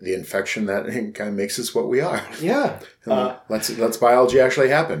the infection that kind of makes us what we are. Yeah, let's biology actually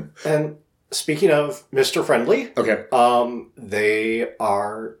happen. And speaking of Mr. Friendly, okay, they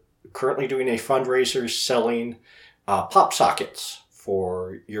are currently doing a fundraiser selling pop sockets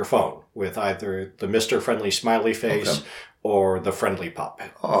for your phone with either the Mr. Friendly smiley face or the Friendly Pop.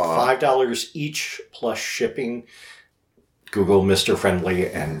 $5 each plus shipping. Google Mr. Friendly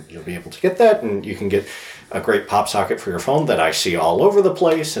and you'll be able to get that, and you can get a great pop socket for your phone that I see all over the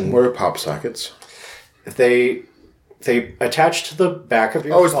place. And what are pop sockets? They attach to the back of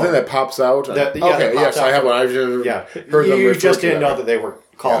your phone. Oh, it's the thing that pops out? Yes, I have one. I've just heard them. You just didn't know that they were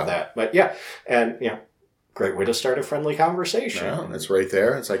called that. But and great way to start a friendly conversation. Yeah, it's right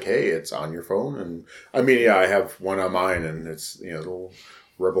there. It's like, hey, it's on your phone. And I mean, I have one on mine, and it's little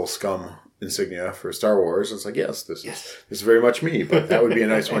Rebel Scum insignia for Star Wars. It's like, yes, this is very much me, but that would be a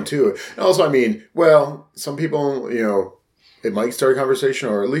nice one too. And also, I mean, well, some people, it might start a conversation,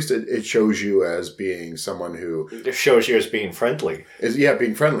 or at least it shows you as being someone who... It shows you as being friendly.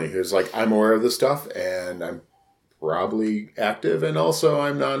 Being friendly. Who's like, I'm aware of this stuff, and I'm probably active, and also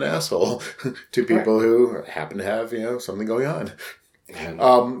I'm not an asshole to people who happen to have, something going on. And,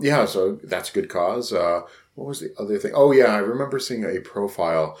 so that's a good cause. What was the other thing? Oh, yeah, I remember seeing a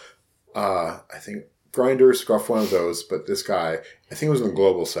profile. I think Grindr, Scruff, one of those, but this guy, I think it was in the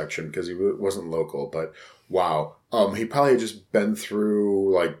global section because he wasn't local, but wow. He probably had just been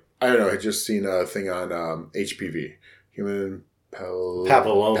through, had just seen a thing on HPV, human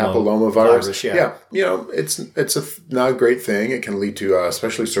papilloma virus. Yeah. It's not a great thing. It can lead to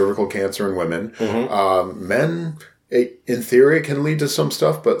especially cervical cancer in women. Mm-hmm. Men, in theory, it can lead to some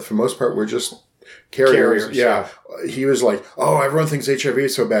stuff, but for the most part, we're just carriers. Yeah. He was like, oh, everyone thinks HIV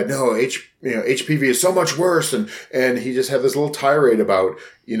is so bad. No, HPV is so much worse. And he just had this little tirade about,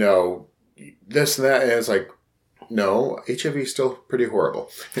 this and that. And it's like, no, HIV is still pretty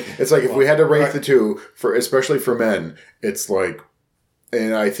horrible. It's like, if we had to rate the two, especially for men, it's like,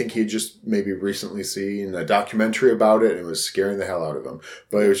 and I think he'd just maybe recently seen a documentary about it and it was scaring the hell out of him.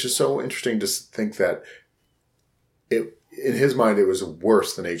 But it was just so interesting to think that in his mind, it was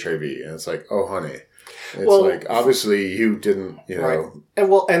worse than HIV. And it's like, oh, honey. It's obviously you didn't,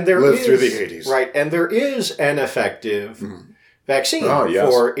 and there live through the 80s. Right. And there is an effective vaccine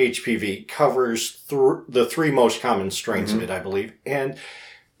for HPV. Covers the three most common strains of it, I believe. And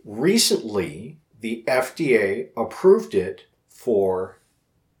recently, the FDA approved it for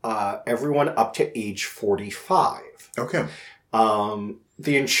everyone up to age 45. Okay.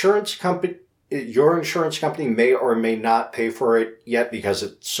 The insurance company, your insurance company may or may not pay for it yet because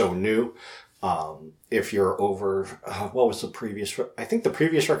it's so new. If you're over, what was the previous? I think the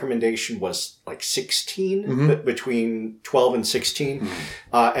previous recommendation was like 16, between 12 and 16.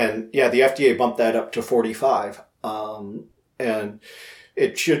 And yeah, the FDA bumped that up to 45. And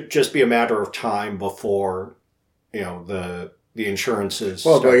it should just be a matter of time before, the insurances.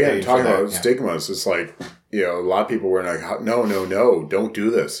 Well, but again, talking about stigmas, it's like, a lot of people were like, no, don't do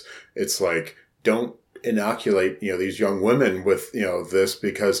this. It's like, don't inoculate, these young women with, this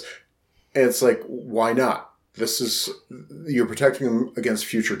because it's like, why not? You're protecting them against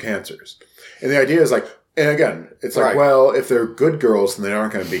future cancers. And the idea is like, and again, it's like, well, if they're good girls, then they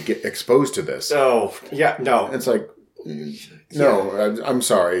aren't going to be exposed to this. Oh, yeah, no. It's like, no, I'm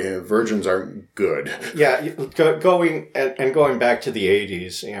sorry, virgins aren't good. Yeah, going back to the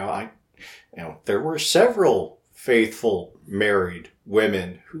 80s, there were several faithful married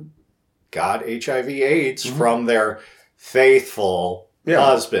women who got HIV/AIDS from their faithful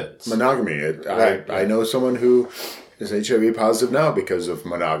husbands. Monogamy. I know someone who is HIV positive now because of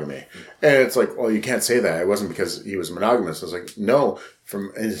monogamy. And it's like, well, you can't say that. It wasn't because he was monogamous. I was like, no,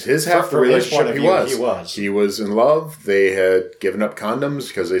 from his half of the relationship, he was in love. They had given up condoms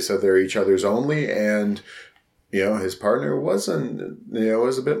because they said they're each other's only. And, his partner wasn't,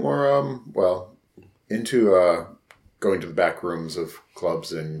 was a bit more, into going to the back rooms of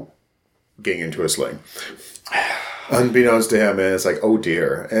clubs and getting into a sling. Unbeknownst to him, and it's like, oh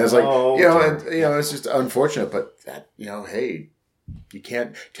dear. And it's like, it's just unfortunate, but that, hey, you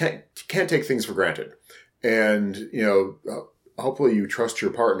can't take things for granted. And, hopefully you trust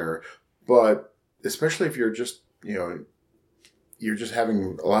your partner, but especially if you're just, you're just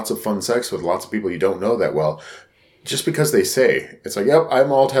having lots of fun sex with lots of people you don't know that well. Just because they say, it's like, yep,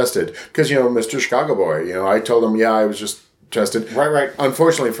 I'm all tested. Because, Mr. Chicago Boy, I told him, I was just tested. Right.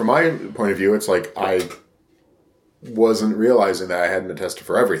 Unfortunately, from my point of view, it's like, I wasn't realizing that I hadn't been tested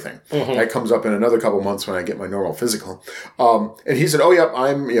for everything. That comes up in another couple months when I get my normal physical. And he said, oh, yep,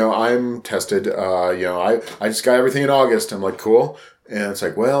 I'm tested. I just got everything in August. I'm like, cool. And it's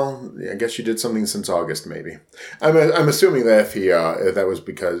like, well, I guess you did something since August, maybe. I'm assuming that if that was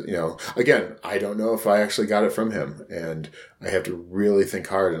because, again, I don't know if I actually got it from him, and I have to really think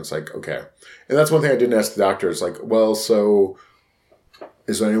hard. And it's like, okay. And that's one thing I didn't ask the doctor. It's like, well, so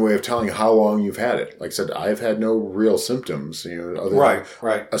is there any way of telling how long you've had it? Like I said, I've had no real symptoms, other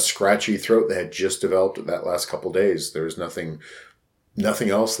than a scratchy throat that had just developed that last couple of days. There was nothing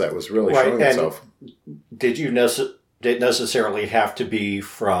else that was really showing itself. Did you necessarily have to be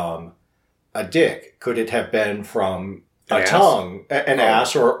from a dick? Could it have been from a tongue, an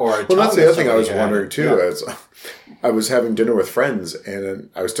ass, or a tongue? Well, that's the other thing I was wondering too. Is I was having dinner with friends, and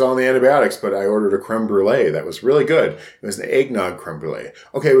I was still on the antibiotics, but I ordered a creme brulee that was really good. It was an eggnog creme brulee.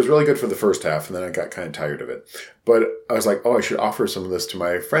 Okay, it was really good for the first half, and then I got kind of tired of it. But I was like, oh, I should offer some of this to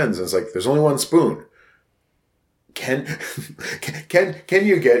my friends. And it's like, there's only one spoon. Can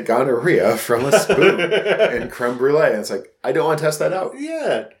you get gonorrhea from a spoon and creme brulee? And it's like, I don't want to test that out.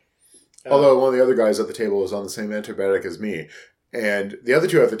 Yeah. Although one of the other guys at the table was on the same antibiotic as me. And the other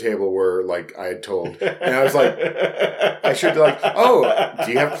two at the table were like, I had told. And I was like, I should be like, oh,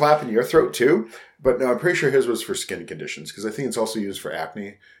 do you have clap in your throat too? But no, I'm pretty sure his was for skin conditions, because I think it's also used for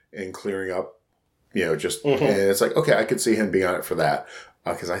acne and clearing up, and it's like, okay, I could see him being on it for that.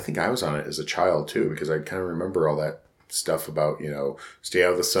 Because I think I was on it as a child too, because I kind of remember all that stuff about, stay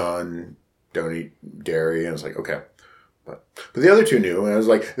out of the sun, don't eat dairy. And I was like, okay. But the other two knew. And I was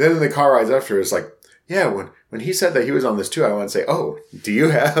like, then in the car rides after, it's like, yeah, when he said that he was on this too, I want to say, oh, do you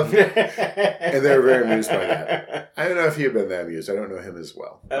have? And they were very amused by that. I don't know if he had been that amused. I don't know him as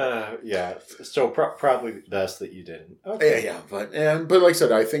well. Yeah. So probably best that you didn't. Okay. Yeah. But like I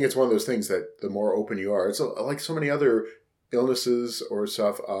said, I think it's one of those things that the more open you are, it's like so many other illnesses or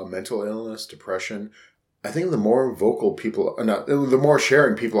stuff, mental illness, depression. I think the more vocal people, the more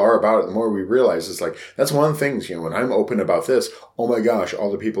sharing people are about it, the more we realize it's like, that's one of the things, when I'm open about this, oh my gosh,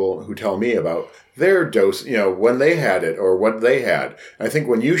 all the people who tell me about their dose, when they had it or what they had. I think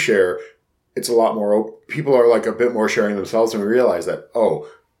when you share, it's a lot more, people are like a bit more sharing themselves, and we realize that, oh,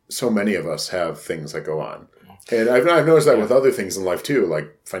 so many of us have things that go on. And I've noticed that with other things in life too,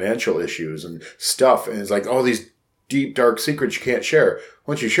 like financial issues and stuff. And it's like all these deep, dark secrets you can't share.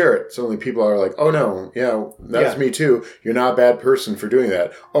 Once you share it, suddenly people are like, oh no, that's me too. You're not a bad person for doing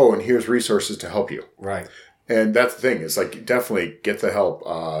that. Oh, and here's resources to help you. Right. And that's the thing. It's like, definitely get the help.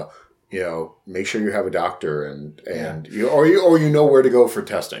 Make sure you have a doctor and you know where to go for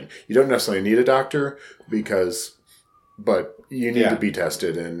testing. You don't necessarily need a doctor because But you need to be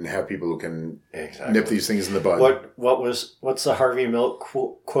tested and have people who can nip these things in the bud. What's the Harvey Milk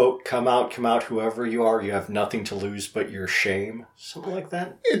quote? Come out, whoever you are, you have nothing to lose but your shame. Something like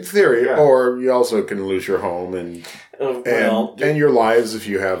that? In theory. Yeah. Or you also can lose your home and your lives if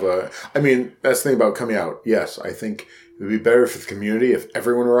you have a... I mean, that's the thing about coming out. Yes, I think it would be better for the community if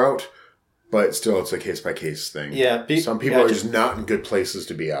everyone were out. But still, it's a case-by-case thing. Yeah. Some people are just not in good places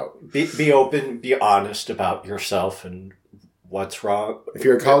to be out. Be open, be honest about yourself and what's wrong. If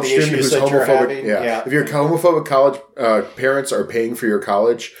you're a college student who's homophobic, if you're homophobic college parents are paying for your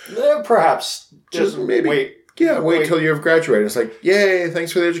college, perhaps just maybe wait till you've graduated. It's like, yay,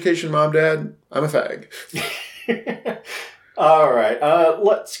 thanks for the education, Mom, Dad. I'm a fag. All right,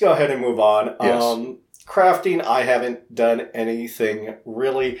 let's go ahead and move on. Yes. Crafting, I haven't done anything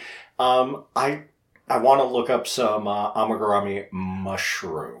really. I want to look up some amigurumi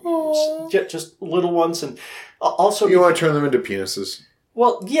mushrooms. Just little ones, and also you want to turn them into penises.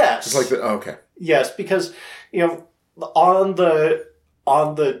 Well, yes, just like that. Oh, okay, yes, because on the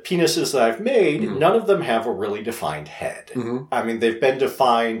penises that I've made, none of them have a really defined head. Mm-hmm. I mean, they've been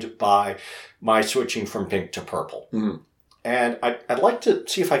defined by my switching from pink to purple, and I'd like to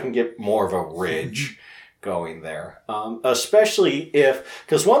see if I can get more of a ridge. Going there, especially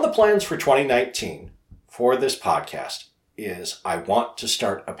because one of the plans for 2019 for this podcast is I want to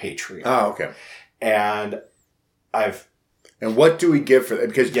start a Patreon. Oh, okay. And what do we give for that?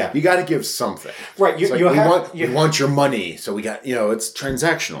 Because you got to give something, right? We want your money, so we got it's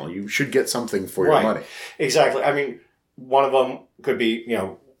transactional. You should get something for your money. Exactly. I mean, one of them could be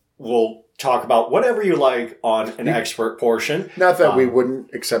we'll talk about whatever you like on an expert portion. Not that we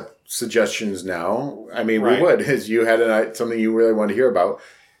wouldn't accept suggestions now. I mean, we would. As you had something you really want to hear about,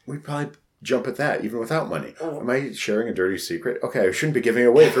 we'd probably jump at that, even without money. Am I sharing a dirty secret? Okay, I shouldn't be giving it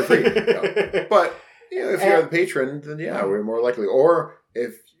away for free. No. But if you're the patron, then we're more likely. Or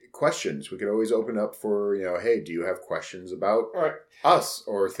if questions, we could always open up for, hey, do you have questions about us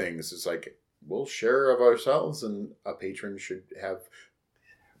or things? It's like, we'll share of ourselves, and a patron should have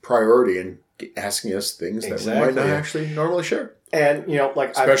priority in asking us things that we might not actually normally share. And,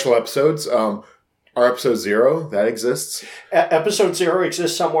 special episodes. Our episode 0, that exists. Episode 0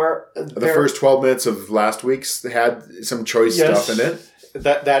 exists somewhere. The first 12 minutes of last week's had some choice stuff in it.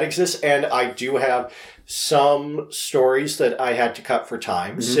 That exists. And I do have some stories that I had to cut for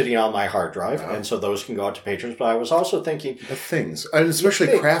time sitting on my hard drive. And so those can go out to patrons. But I was also thinking... The things. And especially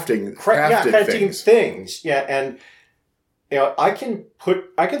crafting things. Yeah. And, I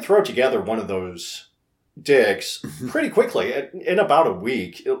can throw together one of those digs pretty quickly in about a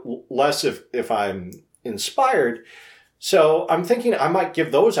week, less if I'm inspired. So I'm thinking I might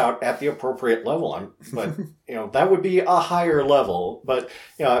give those out at the appropriate level. But that would be a higher level. But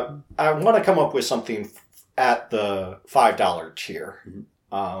I want to come up with something at the $5 tier.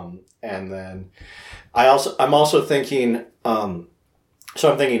 And then I'm also thinking.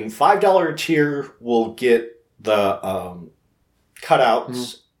 So I'm thinking $5 tier will get the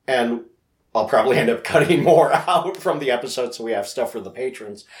cutouts and. I'll probably end up cutting more out from the episode so we have stuff for the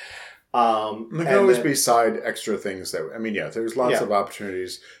patrons. There can always be side extra things there's lots of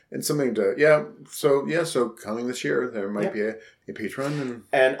opportunities and something to, so coming this year, there might be a Patreon.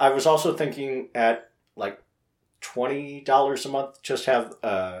 And I was also thinking at like $20 a month, just have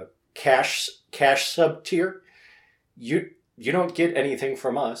a cash sub tier. You don't get anything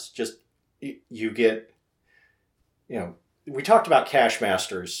from us, just you get, we talked about Cash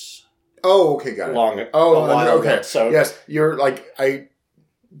Masters. Oh, okay, got it. Okay. So yes, you're like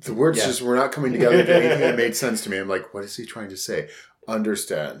the words just were not coming together into anything that made sense to me. I'm like, what is he trying to say?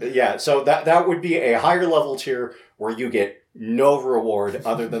 Understand? Yeah. So that would be a higher level tier where you get no reward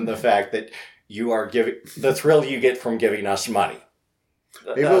other than the fact that you are giving the thrill you get from giving us money.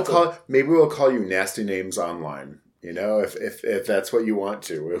 Maybe we'll call you nasty names online. If that's what you want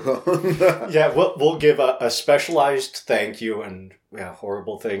to. Yeah, we'll give a specialized thank you and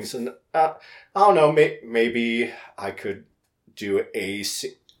horrible things. And I don't know, maybe I could do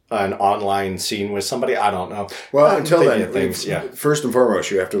an online scene with somebody. I don't know. Well, until then, first and foremost,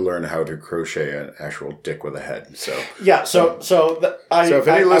 you have to learn how to crochet an actual dick with a head. So if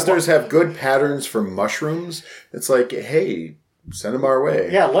any listeners have good patterns for mushrooms, it's like, hey, send them our way.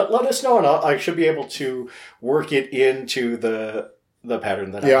 Yeah, let us know, and I should be able to work it into the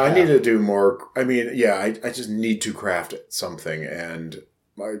pattern that I have. I need to do more. I mean, I just need to craft something, and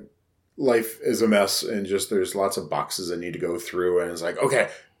my life is a mess, and just there's lots of boxes I need to go through, and it's like, okay,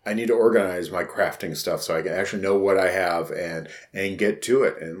 I need to organize my crafting stuff so I can actually know what I have and get to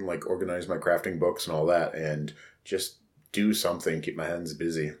it, and like organize my crafting books and all that, and just do something, keep my hands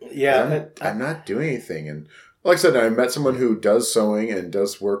busy. Yeah. I'm not doing anything, and like I said, I met someone who does sewing and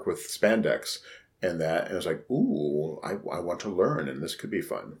does work with spandex and I was like, ooh, I want to learn, and this could be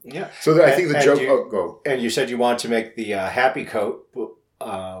fun. Yeah. So I think the joke... go. And you said you want to make the happy coat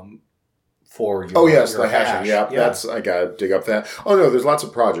for your... Oh, yes, your the hashing. Yeah, that's... I got to dig up that. Oh, no, there's lots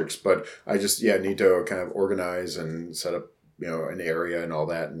of projects, but I just, need to kind of organize and set up, an area and all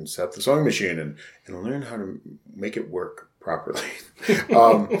that, and set up the sewing machine and learn how to make it work properly.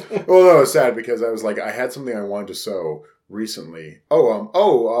 Well, no, it's sad because I was like, I had something I wanted to sew recently.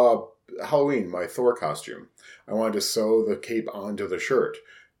 Halloween, my Thor costume. I wanted to sew the cape onto the shirt.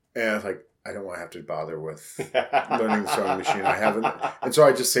 And I was like, I don't want to have to bother with learning the sewing machine. I haven't. And so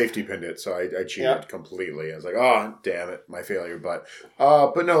I just safety pinned it. So I cheated completely. I was like, oh, damn it, my failure. But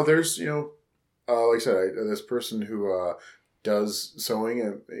no, there's, like I said, this person who does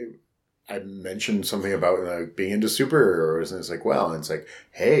sewing. I mentioned something about being into superheroes. And it's like, well, and it's like,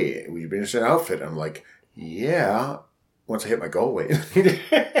 hey, would you be interested in an outfit? I'm like, yeah, once I hit my goal weight.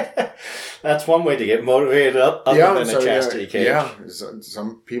 That's one way to get motivated other than a chastity cage. Yeah,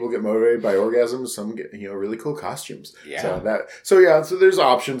 some people get motivated by orgasms. Some get really cool costumes. Yeah. So there's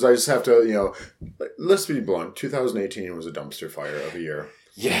options. I just have to let's be blunt. 2018 was a dumpster fire of a year.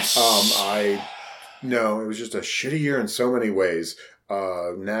 Yes. It was just a shitty year in so many ways.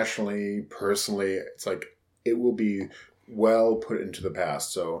 Nationally, personally, it's like it will be well put into the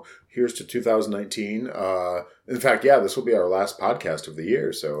past. So here's to 2019. In fact, this will be our last podcast of the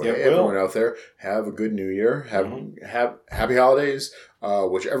year. So everyone out there, have a good new year. Have happy holidays,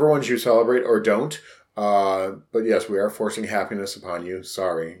 whichever ones you celebrate or don't. But yes, we are forcing happiness upon you.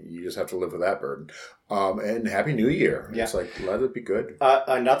 Sorry, you just have to live with that burden. And happy new year. Yeah. It's like, let it be good.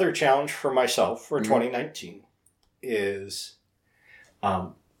 Another challenge for myself for 2019 is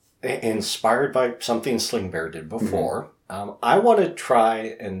inspired by something Sling Bear did before. I want to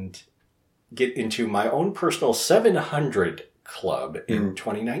try and get into my own personal 700 club in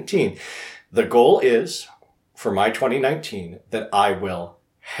 2019. The goal is, for my 2019, that I will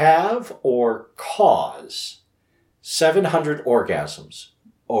have or cause 700 orgasms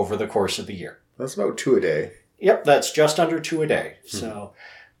over the course of the year. That's about 2 a day. Yep, that's just under 2 a day. So,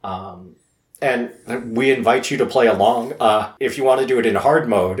 and we invite you to play along. If you want to do it in hard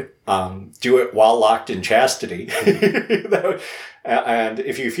mode, do it while locked in chastity. And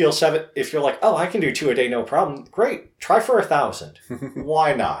if you feel if you're like, oh, I can do 2 a day, no problem. Great. Try for 1,000.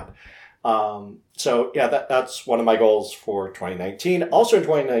 Why not? That's one of my goals for 2019. Also in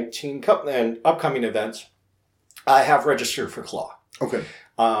 2019 and upcoming events, I have registered for Claw. Okay.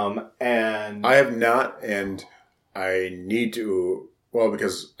 And I have not, and I need to. Well,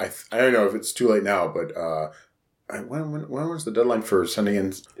 because I don't know if it's too late now, but when was the deadline for sending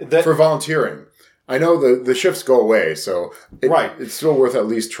in for volunteering? I know the shifts go away, so it's still worth at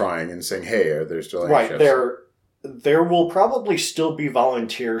least trying and saying, hey, are there still any shifts? There will probably still be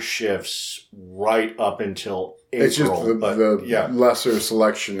volunteer shifts right up until April. It's just the lesser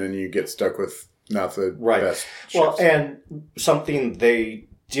selection, and you get stuck with not the best shifts. Well, and something they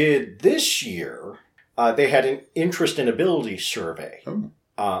did this year... they had an interest and ability survey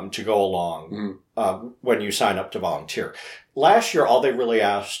to go along when you sign up to volunteer. Last year, all they really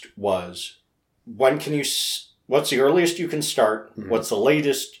asked was, what's the earliest you can start? What's the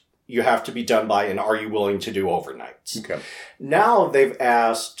latest you have to be done by? And are you willing to do overnights? Okay. Now they've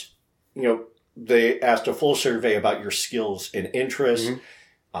asked, a full survey about your skills and interests.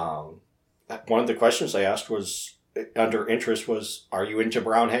 One of the questions they asked was, under interest was, are you into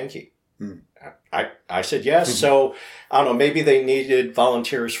brown hanky? I said yes. So I don't know. Maybe they needed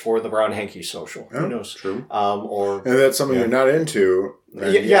volunteers for the Brown Hanky Social. Who knows? True. And that's something you're not into.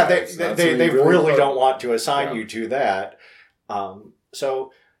 They really don't want to assign you to that. I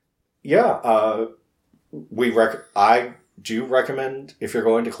do recommend, if you're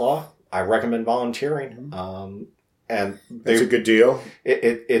going to Claw, I recommend volunteering. And it's a good deal.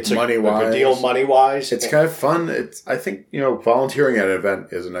 It's a good deal money-wise. It's kind of fun. I think, volunteering at an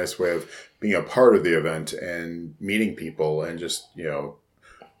event is a nice way of being a part of the event and meeting people and just, you're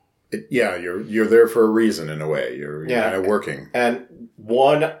there for a reason in a way. You're kind of working. And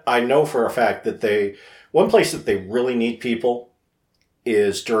I know for a fact that one place that they really need people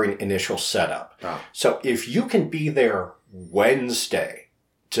is during initial setup. So if you can be there Wednesday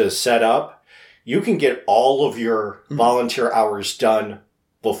to set up, you can get all of your volunteer hours done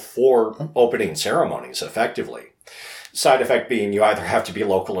before opening ceremonies, effectively. Side effect being you either have to be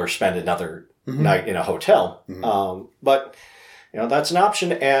local or spend another night in a hotel. But that's an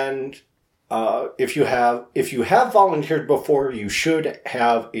option. And if you have volunteered before, you should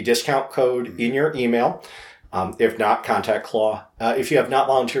have a discount code in your email. If not, contact Claw. If you have not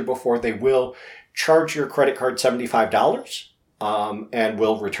volunteered before, they will charge your credit card $75, and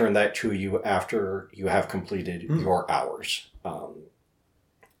we'll return that to you after you have completed your hours.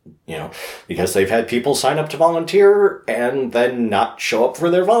 Because they've had people sign up to volunteer and then not show up for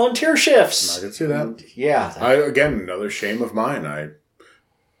their volunteer shifts. I can see that. Yeah. Again, another shame of mine. I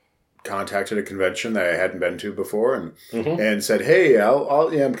contacted a convention that I hadn't been to before and said, hey, I'll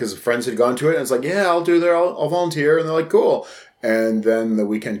because friends had gone to it. And it's like, yeah, I'll do there. I'll volunteer. And they're like, cool. And then the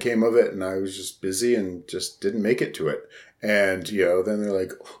weekend came of it and I was just busy and just didn't make it to it. And, then they're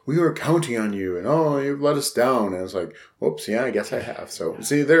like, we were counting on you and, you've let us down. And it's like, whoops, yeah, I guess I have. So,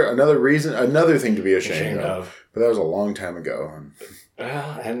 see, another thing to be ashamed of. But that was a long time ago.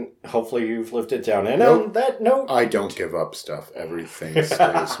 And hopefully you've lived it down. And on that note... I don't give up stuff. Everything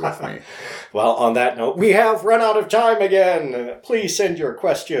stays with me. Well, on that note, we have run out of time again. Please send your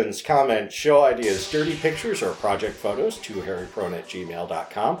questions, comments, show ideas, dirty pictures, or project photos to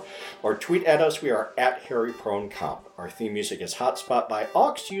harryprone@gmail.com. Or tweet at us. We are at harrypronecomp. Our theme music is Hotspot by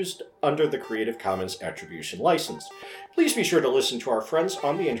Aux, used under the Creative Commons Attribution License. Please be sure to listen to our friends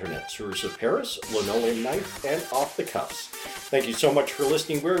on the internet, Sewers of Paris, Linoleum Knife, and Off the Cuffs. Thank you so much for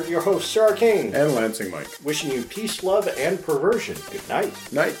listening. We're your hosts, Arcane. And Lansing Mike. Wishing you peace, love, and perversion. Good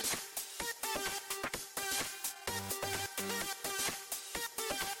night. Night.